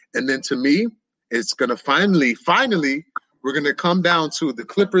team. And then to me, it's gonna finally, we're gonna come down to the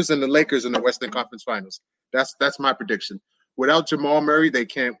Clippers and the Lakers in the Western Conference Finals. That's my prediction. Without Jamal Murray, they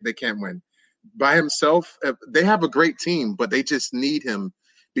can't win. By himself, they have a great team, but they just need him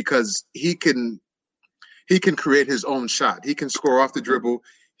because he can create his own shot. He can score off the dribble.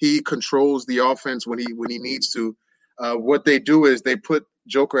 He controls the offense when he needs to. What they do is they put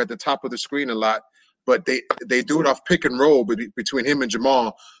Joker at the top of the screen a lot, but they do it off pick and roll between him and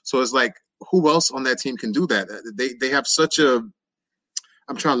Jamal. So it's like, who else on that team can do that? They have such a –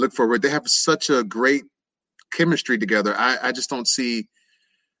 I'm trying to look for a word. They have such a great chemistry together. I just don't see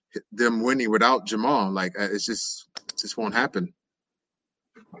them winning without Jamal. Like, it just won't happen.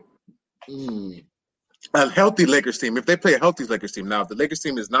 A healthy Lakers team. If they play a healthy Lakers team now, if the Lakers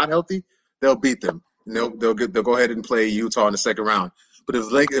team is not healthy, they'll beat them. And they'll go ahead and play Utah in the second round. But if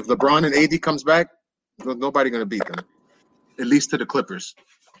LeBron and AD comes back, nobody going to beat them. at least to the Clippers.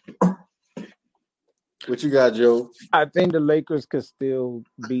 What you got, Joe? I think the Lakers could still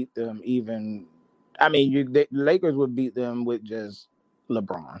beat them. Even, I mean, the Lakers would beat them with just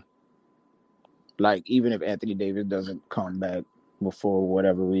LeBron. Like, even if Anthony Davis doesn't come back for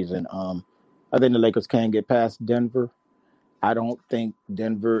whatever reason, I think the Lakers can get past Denver. I don't think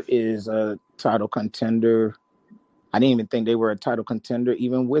Denver is a title contender. I didn't even think they were a title contender,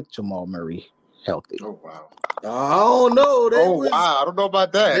 even with Jamal Murray healthy. Oh wow! I don't know. Wow! I don't know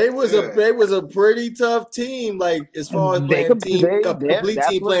about that. They was a pretty tough team. Like as far as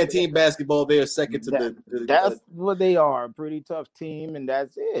playing team basketball, they're second to That's what they are, a pretty tough team, and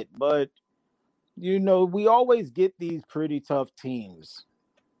that's it. But you know, we always get these pretty tough teams.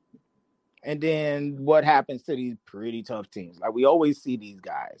 And then what happens to these pretty tough teams? Like we always see these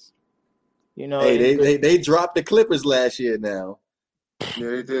guys. You know, hey, they dropped the Clippers last year now. Yeah,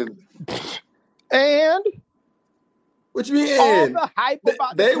 they did. And what you mean? All the hype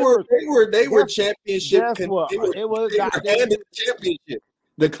about they were championship. Guess what? They were handed the championship.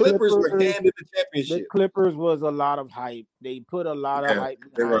 The Clippers were handed the championship. The Clippers was a lot of hype. They put a lot of hype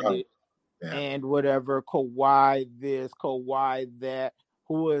behind it. Yeah. And whatever, Kawhi this, Kawhi that,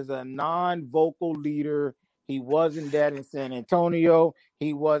 who is a non-vocal leader. He wasn't that in San Antonio.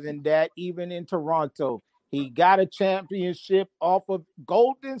 He wasn't that even in Toronto. He got a championship off of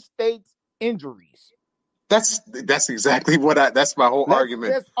Golden State's injuries. That's exactly what that's my whole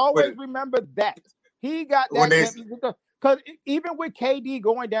argument. Just always remember that. He got that championship because even with KD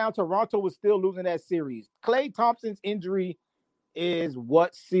going down, Toronto was still losing that series. Klay Thompson's injury is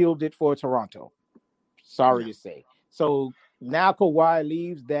what sealed it for Toronto. Sorry to say. So now Kawhi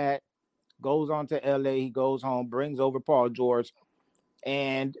leaves that, goes on to LA, he goes home, brings over Paul George.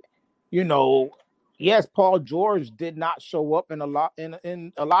 And, you know, yes, Paul George did not show up in a lot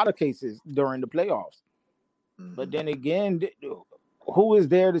of cases during the playoffs. Mm-hmm. But then again, who is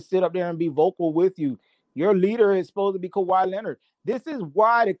there to sit up there and be vocal with you? Your leader is supposed to be Kawhi Leonard. This is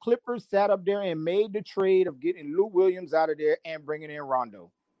why the Clippers sat up there and made the trade of getting Lou Williams out of there and bringing in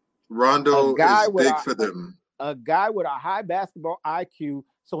Rondo. Rondo is big for them. A guy with a high basketball IQ.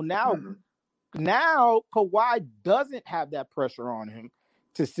 So now Kawhi doesn't have that pressure on him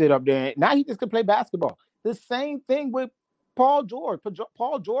to sit up there. Now he just can play basketball. The same thing with Paul George.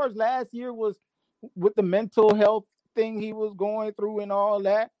 Paul George last year was with the mental health thing he was going through and all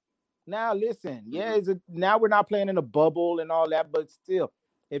that. Now, listen, now we're not playing in a bubble and all that, but still,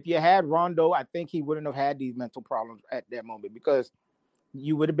 if you had Rondo, I think he wouldn't have had these mental problems at that moment because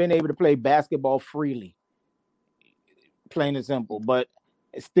you would have been able to play basketball freely, plain and simple. But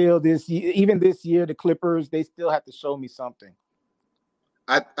still, even this year, the Clippers, they still have to show me something.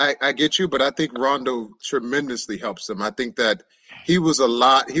 I get you, but I think Rondo tremendously helps them. I think that he was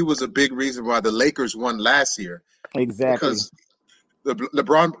a big reason why the Lakers won last year. Exactly. Because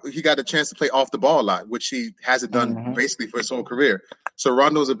LeBron, he got a chance to play off the ball a lot, which he hasn't done basically for his whole career. So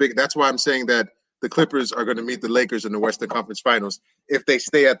Rondo's that's why I'm saying that the Clippers are going to meet the Lakers in the Western Conference Finals if they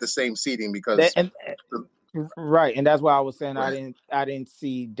stay at the same seeding because right. And that's why I was saying I didn't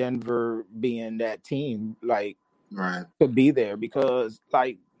see Denver being that team to be there because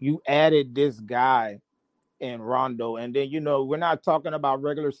like you added this guy in Rondo and then we're not talking about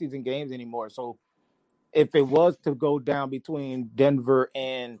regular season games anymore. So if it was to go down between Denver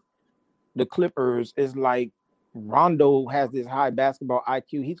and the Clippers, it's like Rondo has this high basketball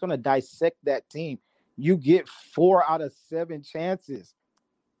IQ. He's going to dissect that team. You get 4 out of 7 chances.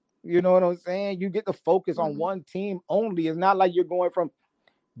 You know what I'm saying? You get to focus on one team only. It's not like you're going from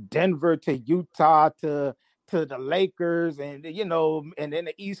Denver to Utah to the Lakers and, and then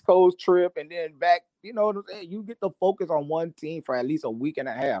the East Coast trip and then back. You know what I'm saying? You get to focus on one team for at least a week and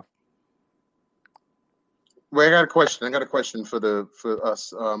a half. Well, I got a question for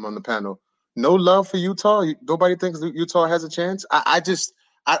us on the panel. No love for Utah. Nobody thinks Utah has a chance. I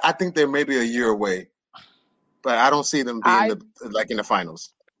think they're maybe a year away, but I don't see them being in the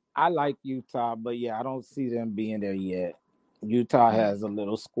finals. I like Utah, but I don't see them being there yet. Utah has a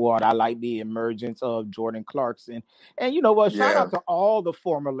little squad. I like the emergence of Jordan Clarkson. And you know what? Shout out to all the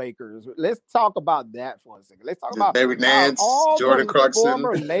former Lakers. Let's talk about that for a second. Let's talk about David Nance, all Jordan the Clarkson.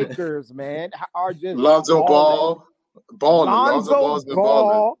 Former Lakers, man, are just Lonzo Ball. Lonzo Ball's been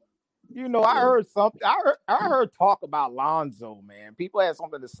balling. I heard something. I heard talk about Lonzo, man. People had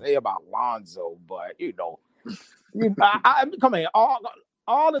something to say about Lonzo, but I come in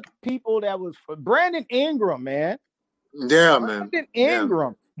all the people that was for Brandon Ingram, man. Yeah, man. Brandon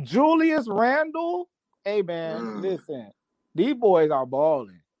Ingram, Julius Randle. Hey, man, listen, these boys are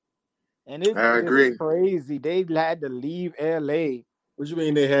balling, and it's crazy. They had to leave LA. What you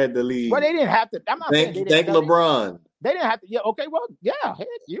mean they had to leave? Well, they didn't have to. I'm not saying they didn't thank LeBron. They didn't have to. Yeah, okay, well, yeah,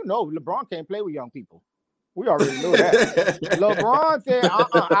 you know, LeBron can't play with young people. We already know that. LeBron said,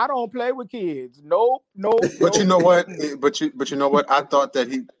 I don't play with kids. Nope. But you know what? But you know what? I thought that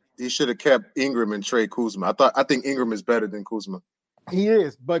he should have kept Ingram and Trey Kuzma. I think Ingram is better than Kuzma. He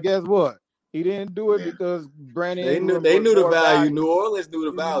is, but guess what? He didn't do it because Brandon Ingram they knew the value. valuable. New Orleans knew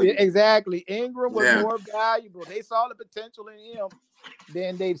the value. Exactly. Ingram was more valuable. They saw the potential in him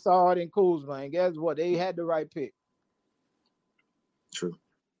than they saw it in Kuzma. And guess what? They had the right pick. True.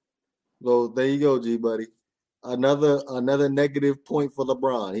 Well, there you go, G buddy. Another negative point for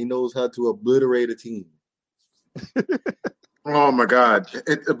LeBron. He knows how to obliterate a team. Oh my God!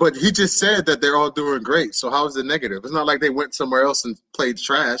 But he just said that they're all doing great. So how is it negative? It's not like they went somewhere else and played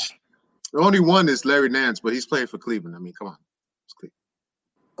trash. The only one is Larry Nance, but he's playing for Cleveland. I mean, come on. It's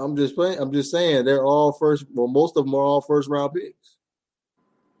Cleveland. I'm just saying they're all first. Well, most of them are all first round picks.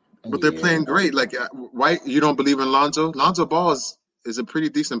 But they're playing great. Like, why you don't believe in Lonzo? Lonzo Ball is a pretty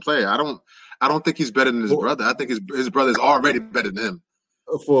decent player. I don't think he's better than his brother. I think his brother is already better than him.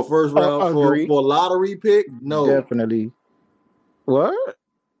 For a first round, for a lottery pick, no, definitely. What?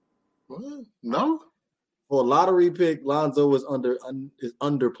 No. For a lottery pick, Lonzo is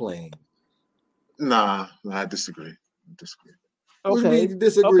underplaying. Nah, I disagree. Okay.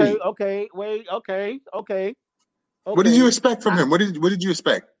 Disagree. Okay. Wait. Okay. What did you expect from him? What did you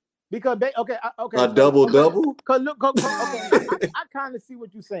expect? Because a double. Cause look, I kind of see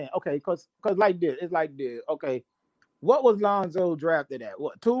what you're saying. Okay, cause like this, it's like this. Okay, what was Lonzo drafted at?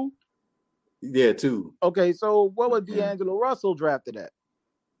 What, 2? Yeah, 2. Okay, so what was D'Angelo Russell drafted at?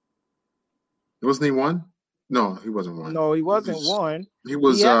 Wasn't he 1? No, he wasn't 1. No, he wasn't 1. He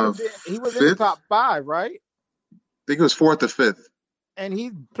was he was 5th? in the top 5, right? I think he was 4th or 5th. And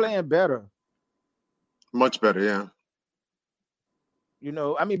he's playing better. Much better, yeah. You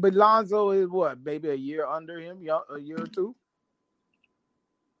know, I mean, but Lonzo is what, maybe a year under him, a year or 2?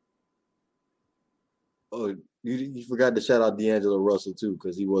 Oh, you forgot to shout out D'Angelo Russell too,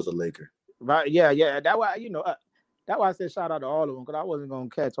 because he was a Laker. Right? Yeah. That's why that's why I said shout out to all of them, because I wasn't gonna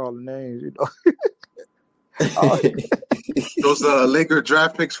catch all the names. You know. Those Laker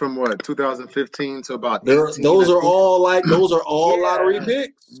draft picks from what, 2015 to about 18, those are all lottery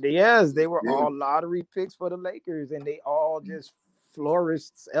picks. Yes, they were all lottery picks for the Lakers, and they all just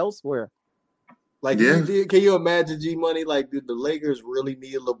flourished elsewhere. Like, can you imagine, G Money? Like, did the Lakers really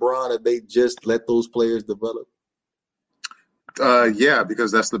need LeBron if they just let those players develop? Yeah,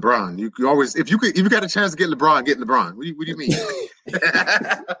 because that's LeBron. You always, if you got a chance to get LeBron, get LeBron. What do you mean?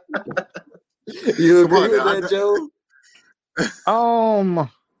 You agree with that, Joe?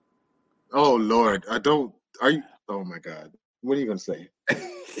 Oh Lord, I don't. Are you? Oh my God, what are you gonna say?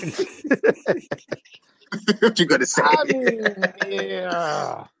 What you gonna say? I mean,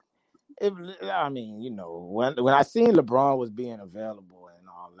 yeah. You know, when I seen LeBron was being available and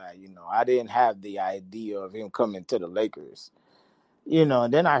all that, you know, I didn't have the idea of him coming to the Lakers. You know,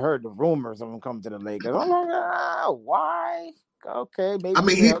 and then I heard the rumors of him coming to the Lakers. I'm like, why? Okay,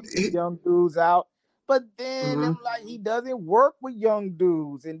 maybe he helps young dudes out. But then I'm like, he doesn't work with young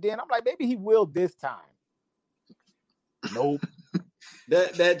dudes. And then I'm like, maybe he will this time. Nope.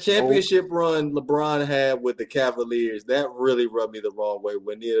 That championship run LeBron had with the Cavaliers, that really rubbed me the wrong way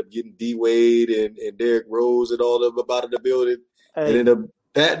when they ended up getting D Wade and Derrick Rose and all of them out of the building. Hey, and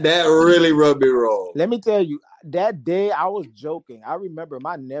that really rubbed me wrong. Let me tell you, that day I was joking. I remember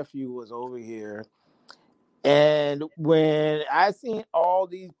my nephew was over here, and when I seen all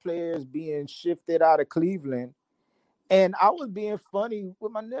these players being shifted out of Cleveland, and I was being funny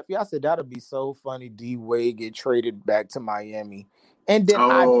with my nephew. I said, that'll be so funny, D Wade get traded back to Miami. And then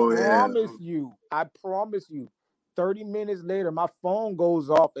I promise you, 30 minutes later, my phone goes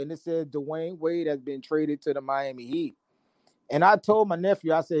off and it says Dwayne Wade has been traded to the Miami Heat. And I told my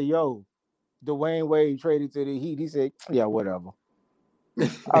nephew, I said, yo, Dwayne Wade traded to the Heat. He said, yeah, whatever.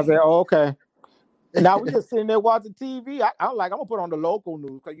 I said, oh, okay. And now we just sitting there watching TV. I'm like, I'm going to put on the local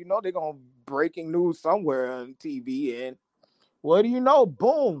news because, you know, they're going to breaking news somewhere on TV. And what do you know?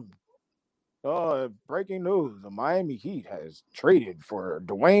 Boom. Breaking news. The Miami Heat has traded for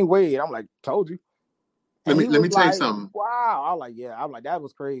Dwayne Wade. I'm like, told you. Let me tell you something. Wow. I'm like, that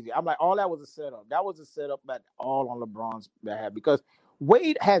was crazy. I'm like, all that was a setup. That was a setup at all on LeBron's behalf because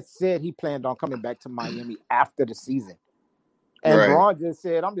Wade had said he planned on coming back to Miami after the season. And LeBron just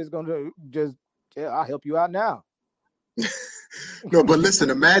said, I'm just going to I'll help you out now. No, but listen,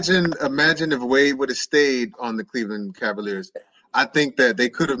 imagine if Wade would have stayed on the Cleveland Cavaliers. I think that they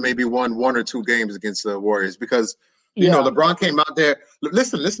could have maybe won 1 or 2 games against the Warriors because, you know, LeBron came out there.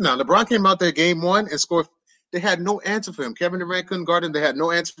 Listen now. LeBron came out there game 1 and scored. They had no answer for him. Kevin Durant couldn't guard him. They had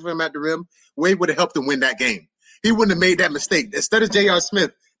no answer for him at the rim. Wade would have helped them win that game. he wouldn't have made that mistake. Instead of J.R.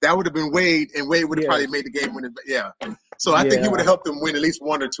 Smith, that would have been Wade, and Wade would have probably made the game winning. Yeah. So I think he would have helped them win at least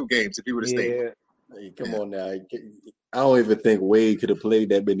 1 or 2 games if he would have stayed. Hey, come on now. I don't even think Wade could have played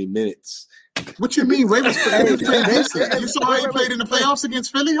that many minutes. What you mean? Wade was playing decent. You saw how he played in the playoffs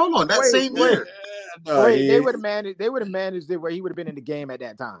against Philly? Hold on. That same year. They would have managed it where he would have been in the game at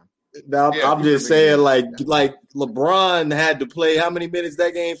that time. Now, I'm just saying, like LeBron had to play how many minutes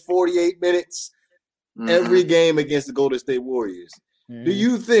that game? 48 minutes every game against the Golden State Warriors. Do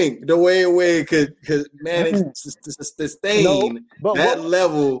you think Dwayne Wade could manage to sustain that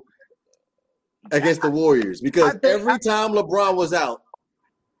level against the Warriors? Because every time LeBron was out,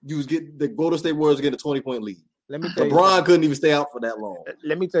 the Golden State Warriors get a 20-point lead. Let me tell LeBron couldn't even stay out for that long.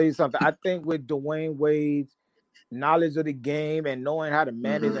 Let me tell you something. I think with Dwayne Wade's knowledge of the game and knowing how to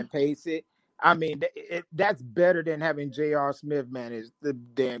manage and pace it, I mean, that's better than having J.R. Smith manage the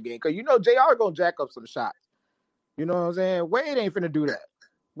damn game. Because, J.R. going to jack up some shots. You know what I'm saying? Wade ain't finna do that.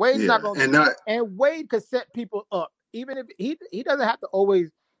 Wade's not going to. And Wade could set people up. Even if he doesn't have to always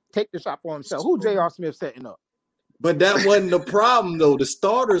take the shot for himself. Who J.R. Smith setting up? But that wasn't the problem, though. The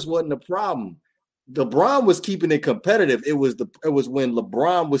starters wasn't the problem. LeBron was keeping it competitive. It was when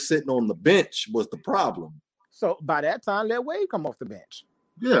LeBron was sitting on the bench was the problem. So by that time, let Wade come off the bench.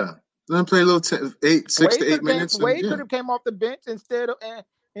 Yeah, let him play a little 6 to 8 minutes. Wade could have came off the bench instead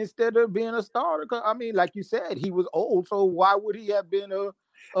of being a starter. I mean, like you said, he was old, so why would he have been a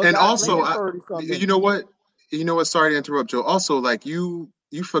and also, you know what? Sorry to interrupt, Joe. Also, like you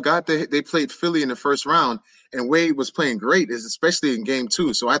forgot that they played Philly in the first round, and Wade was playing great, especially in Game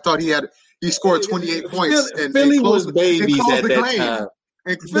 2. So I thought he scored 28 points. And Philly was babies at that time.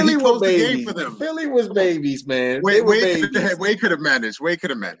 And Philly closed the game for them. Philly was babies, man. Wade could have managed. He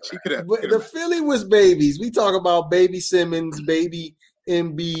could have. The Philly was babies. We talk about baby Simmons, baby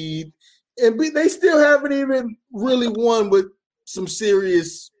Embiid, and they still haven't even really won with some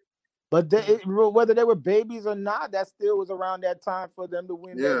serious. But whether they were babies or not, that still was around that time for them to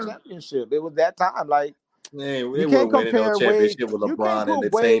win that championship. It was that time. Like, man, they weren't winning no championship with LeBron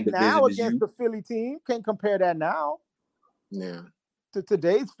in the same division now as against you. the Philly team. Can't compare that now. Yeah. To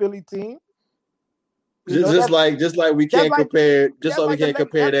today's Philly team. Just like we can't compare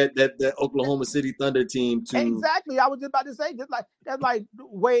that Oklahoma City Thunder team to exactly. I was just about to say that's like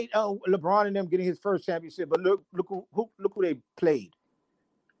Wade, LeBron and them getting his first championship. But look who they played.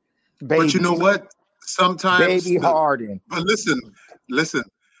 Babies. But you know what? Sometimes Baby Harden. But listen.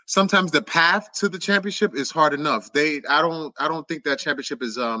 Sometimes the path to the championship is hard enough. I don't think that championship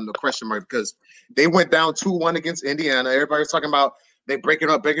is the question mark because they went down 2-1 against Indiana. Everybody's talking about they break it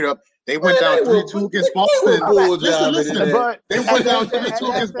up. They went down 3-2 against Boston. Listen. They went down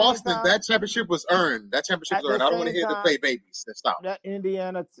 3-2 against Boston. That championship was earned. I don't want to hear them play babies. Stop. That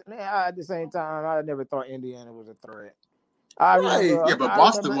Indiana at the same time, I never thought Indiana was a threat. But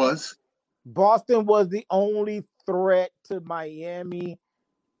Boston was. Boston was the only threat to Miami.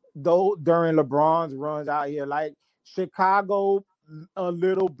 Though during LeBron's runs out here, like Chicago a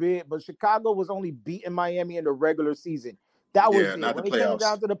little bit, but Chicago was only beating Miami in the regular season. That was it. Not when the it playoffs. came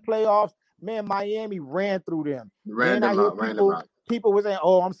down to the playoffs, man, Miami ran through them. Ran them out. People were saying,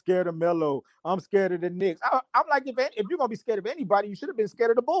 "Oh, I'm scared of Melo. I'm scared of the Knicks." I'm like, if you're gonna be scared of anybody, you should have been scared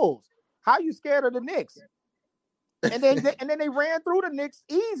of the Bulls. How you scared of the Knicks? And then they ran through the Knicks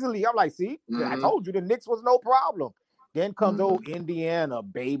easily. I'm like, see, I told you the Knicks was no problem. Then comes old Indiana,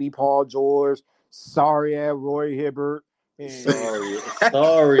 baby Paul George, sorry ass Roy Hibbert. Sorry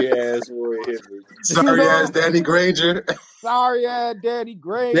ass Roy Hibbert. Sorry ass Danny Granger. Sorry ass Danny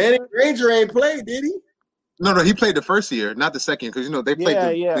Granger. Danny Granger ain't played, did he? No, he played the first year, not the second, because they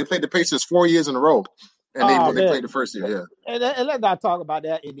played the Pacers 4 years in a row, and they played the first year. Yeah. And let's not talk about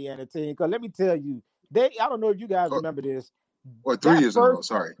that Indiana team, because let me tell you, I don't know if you guys remember this. Or 3 years in a row.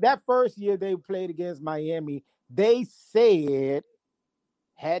 Sorry. That first year they played against Miami. They said,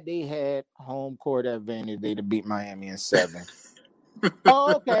 had they had home court advantage, they'd have beat Miami in 7.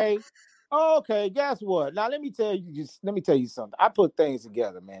 Okay. Guess what? Now let me tell you something. I put things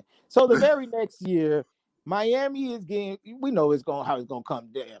together, man. So the very next year, Miami is getting. We know how it's gonna come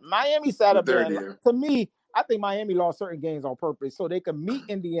down. Miami sat up there. To me, I think Miami lost certain games on purpose so they could meet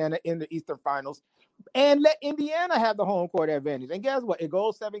Indiana in the Eastern Finals and let Indiana have the home court advantage. And guess what? It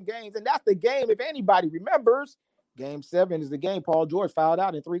goes 7 games, and that's the game. If anybody remembers, Game 7 is the game Paul George fouled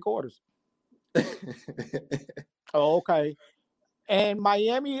out in 3 quarters. Okay. And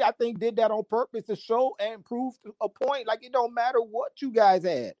Miami, I think, did that on purpose to show and prove a point. Like, it don't matter what you guys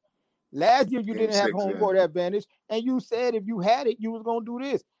had. Last year, you didn't have home court advantage, and you said if you had it, you was going to do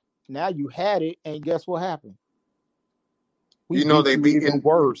this. Now you had it, and guess what happened? They beat even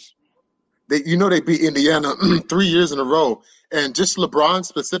worse. They beat Indiana 3 years in a row. And just LeBron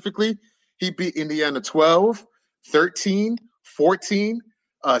specifically, he beat Indiana 12, 13, 14,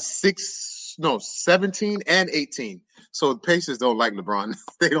 17, and 18. So the Pacers don't like LeBron.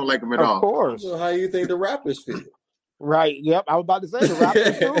 They don't like him at Of all. course. So how do you think the Raptors feel? Right. Yep. I was about to say the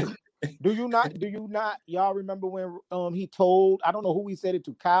Raptors too. Do you not? Y'all remember when he told, I don't know who he said it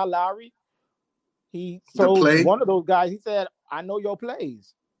to, Kyle Lowry? He told one of those guys, he said, I know your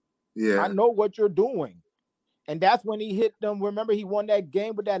plays. Yeah. I know what you're doing. And that's when he hit them. Remember, he won that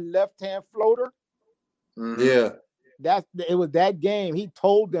game with that left-hand floater? Mm-hmm. Yeah. It was that game. He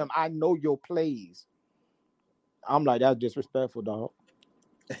told them, I know your plays. I'm like, that's disrespectful, dog.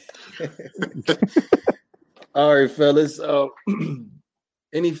 All right, fellas.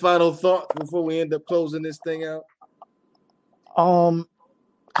 Any final thoughts before we end up closing this thing out?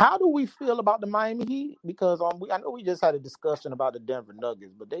 How do we feel about the Miami Heat? Because I know we just had a discussion about the Denver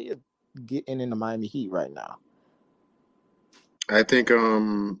Nuggets, but they are getting in the Miami Heat right now. I think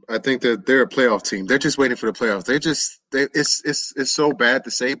that they're a playoff team. They're just waiting for the playoffs. It's so bad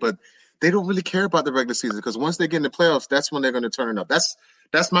to say, but they don't really care about the regular season because once they get in the playoffs, that's when they're going to turn it up.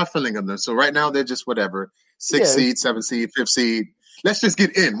 That's my feeling of them. So right now they're just whatever, 6th seed, 7th seed, 5th seed. Let's just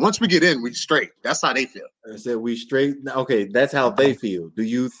get in. Once we get in, we straight. That's how they feel. I said we straight. Okay, that's how they feel. Do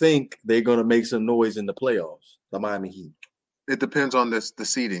you think they're going to make some noise in the playoffs, the Miami Heat? It depends on the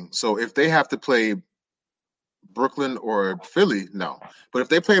seeding. So if they have to play Brooklyn or Philly, no. But if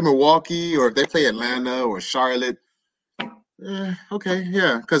they play Milwaukee or if they play Atlanta or Charlotte, okay,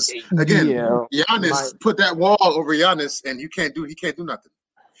 yeah. Because again, Giannis put that wall over Giannis, and he can't do nothing.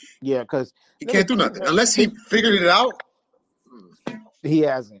 Yeah, because he can't do nothing unless he figured it out. He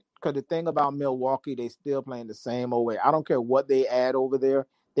hasn't. Because the thing about Milwaukee, they still playing the same old way. I don't care what they add over there.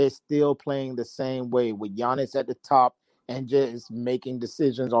 They're still playing the same way with Giannis at the top and just making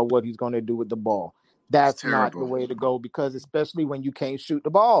decisions on what he's going to do with the ball. That's not the way to go, because especially when you can't shoot the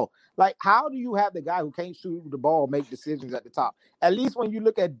ball. Like, how do you have the guy who can't shoot the ball make decisions at the top? At least when you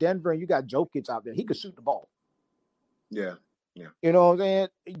look at Denver and you got Jokic out there, he could shoot the ball. Yeah. You know what I'm saying?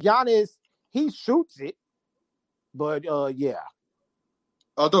 Giannis, he shoots it, but yeah.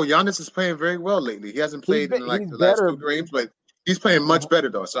 Although Giannis is playing very well lately. He hasn't played in the last 2 games, but he's playing much better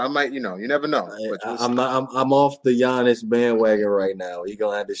though. So I might, you never know. I'm off the Giannis bandwagon right now. You're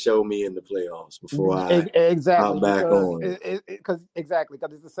gonna have to show me in the playoffs before I hop back on. Because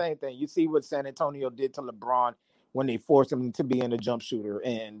it's the same thing. You see what San Antonio did to LeBron when they forced him to be in a jump shooter,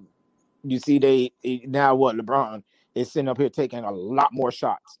 and you see LeBron is sitting up here taking a lot more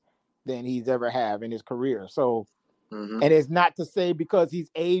shots than he's ever had in his career. So. Mm-hmm. And it's not to say because he's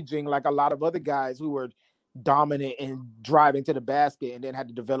aging like a lot of other guys who were dominant and driving to the basket and then had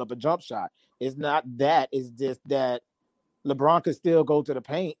to develop a jump shot. It's not that. It's just that LeBron could still go to the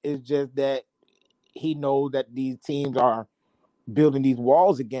paint. It's just that he knows that these teams are building these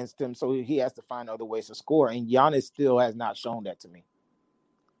walls against him, so he has to find other ways to score. And Giannis still has not shown that to me.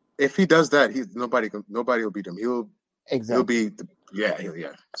 If he does that, nobody will beat him. He'll be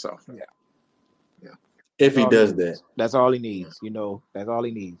So yeah. If he does that, that's all he needs. That's all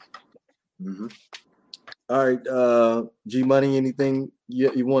he needs. Mm-hmm. All right, G Money. Anything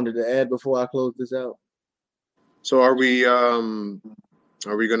you wanted to add before I close this out? So are we going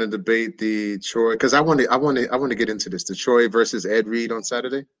to debate the Troy? Because I want to get into this. The Troy versus Ed Reed on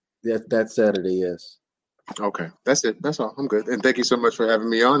Saturday. Yeah, that's Saturday. Yes. Okay, that's it. That's all. I'm good. And thank you so much for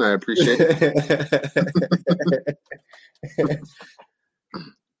having me on. I appreciate it.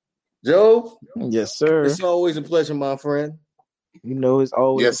 Joe? Yes, sir. It's always a pleasure, my friend. It's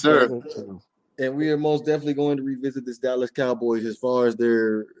always yes, sir. And we are most definitely going to revisit this Dallas Cowboys as far as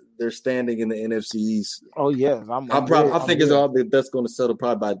their standing in the NFC East. Oh yes, I think it's all that's going to settle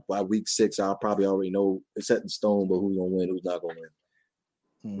probably by week 6. I'll probably already know it's set in stone, but who's going to win, who's not going to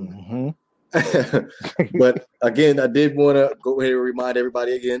win. Mm-hmm. But again, I did want to go ahead and remind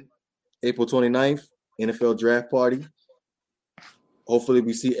everybody again, April 29th, NFL Draft Party. Hopefully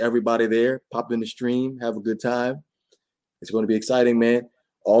we see everybody there. Pop in the stream. Have a good time. It's going to be exciting, man.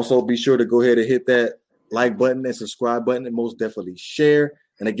 Also, be sure to go ahead and hit that like button and subscribe button, and most definitely share.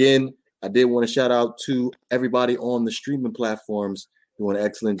 And again, I did want to shout out to everybody on the streaming platforms doing an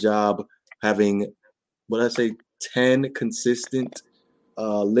excellent job having, 10 consistent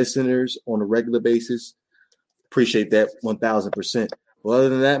listeners on a regular basis. Appreciate that 1,000%. Well, other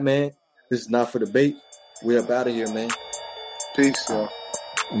than that, man, this is Not for Debate. We're up out of here, man. Peace, y'all.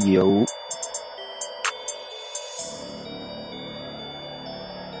 Yo.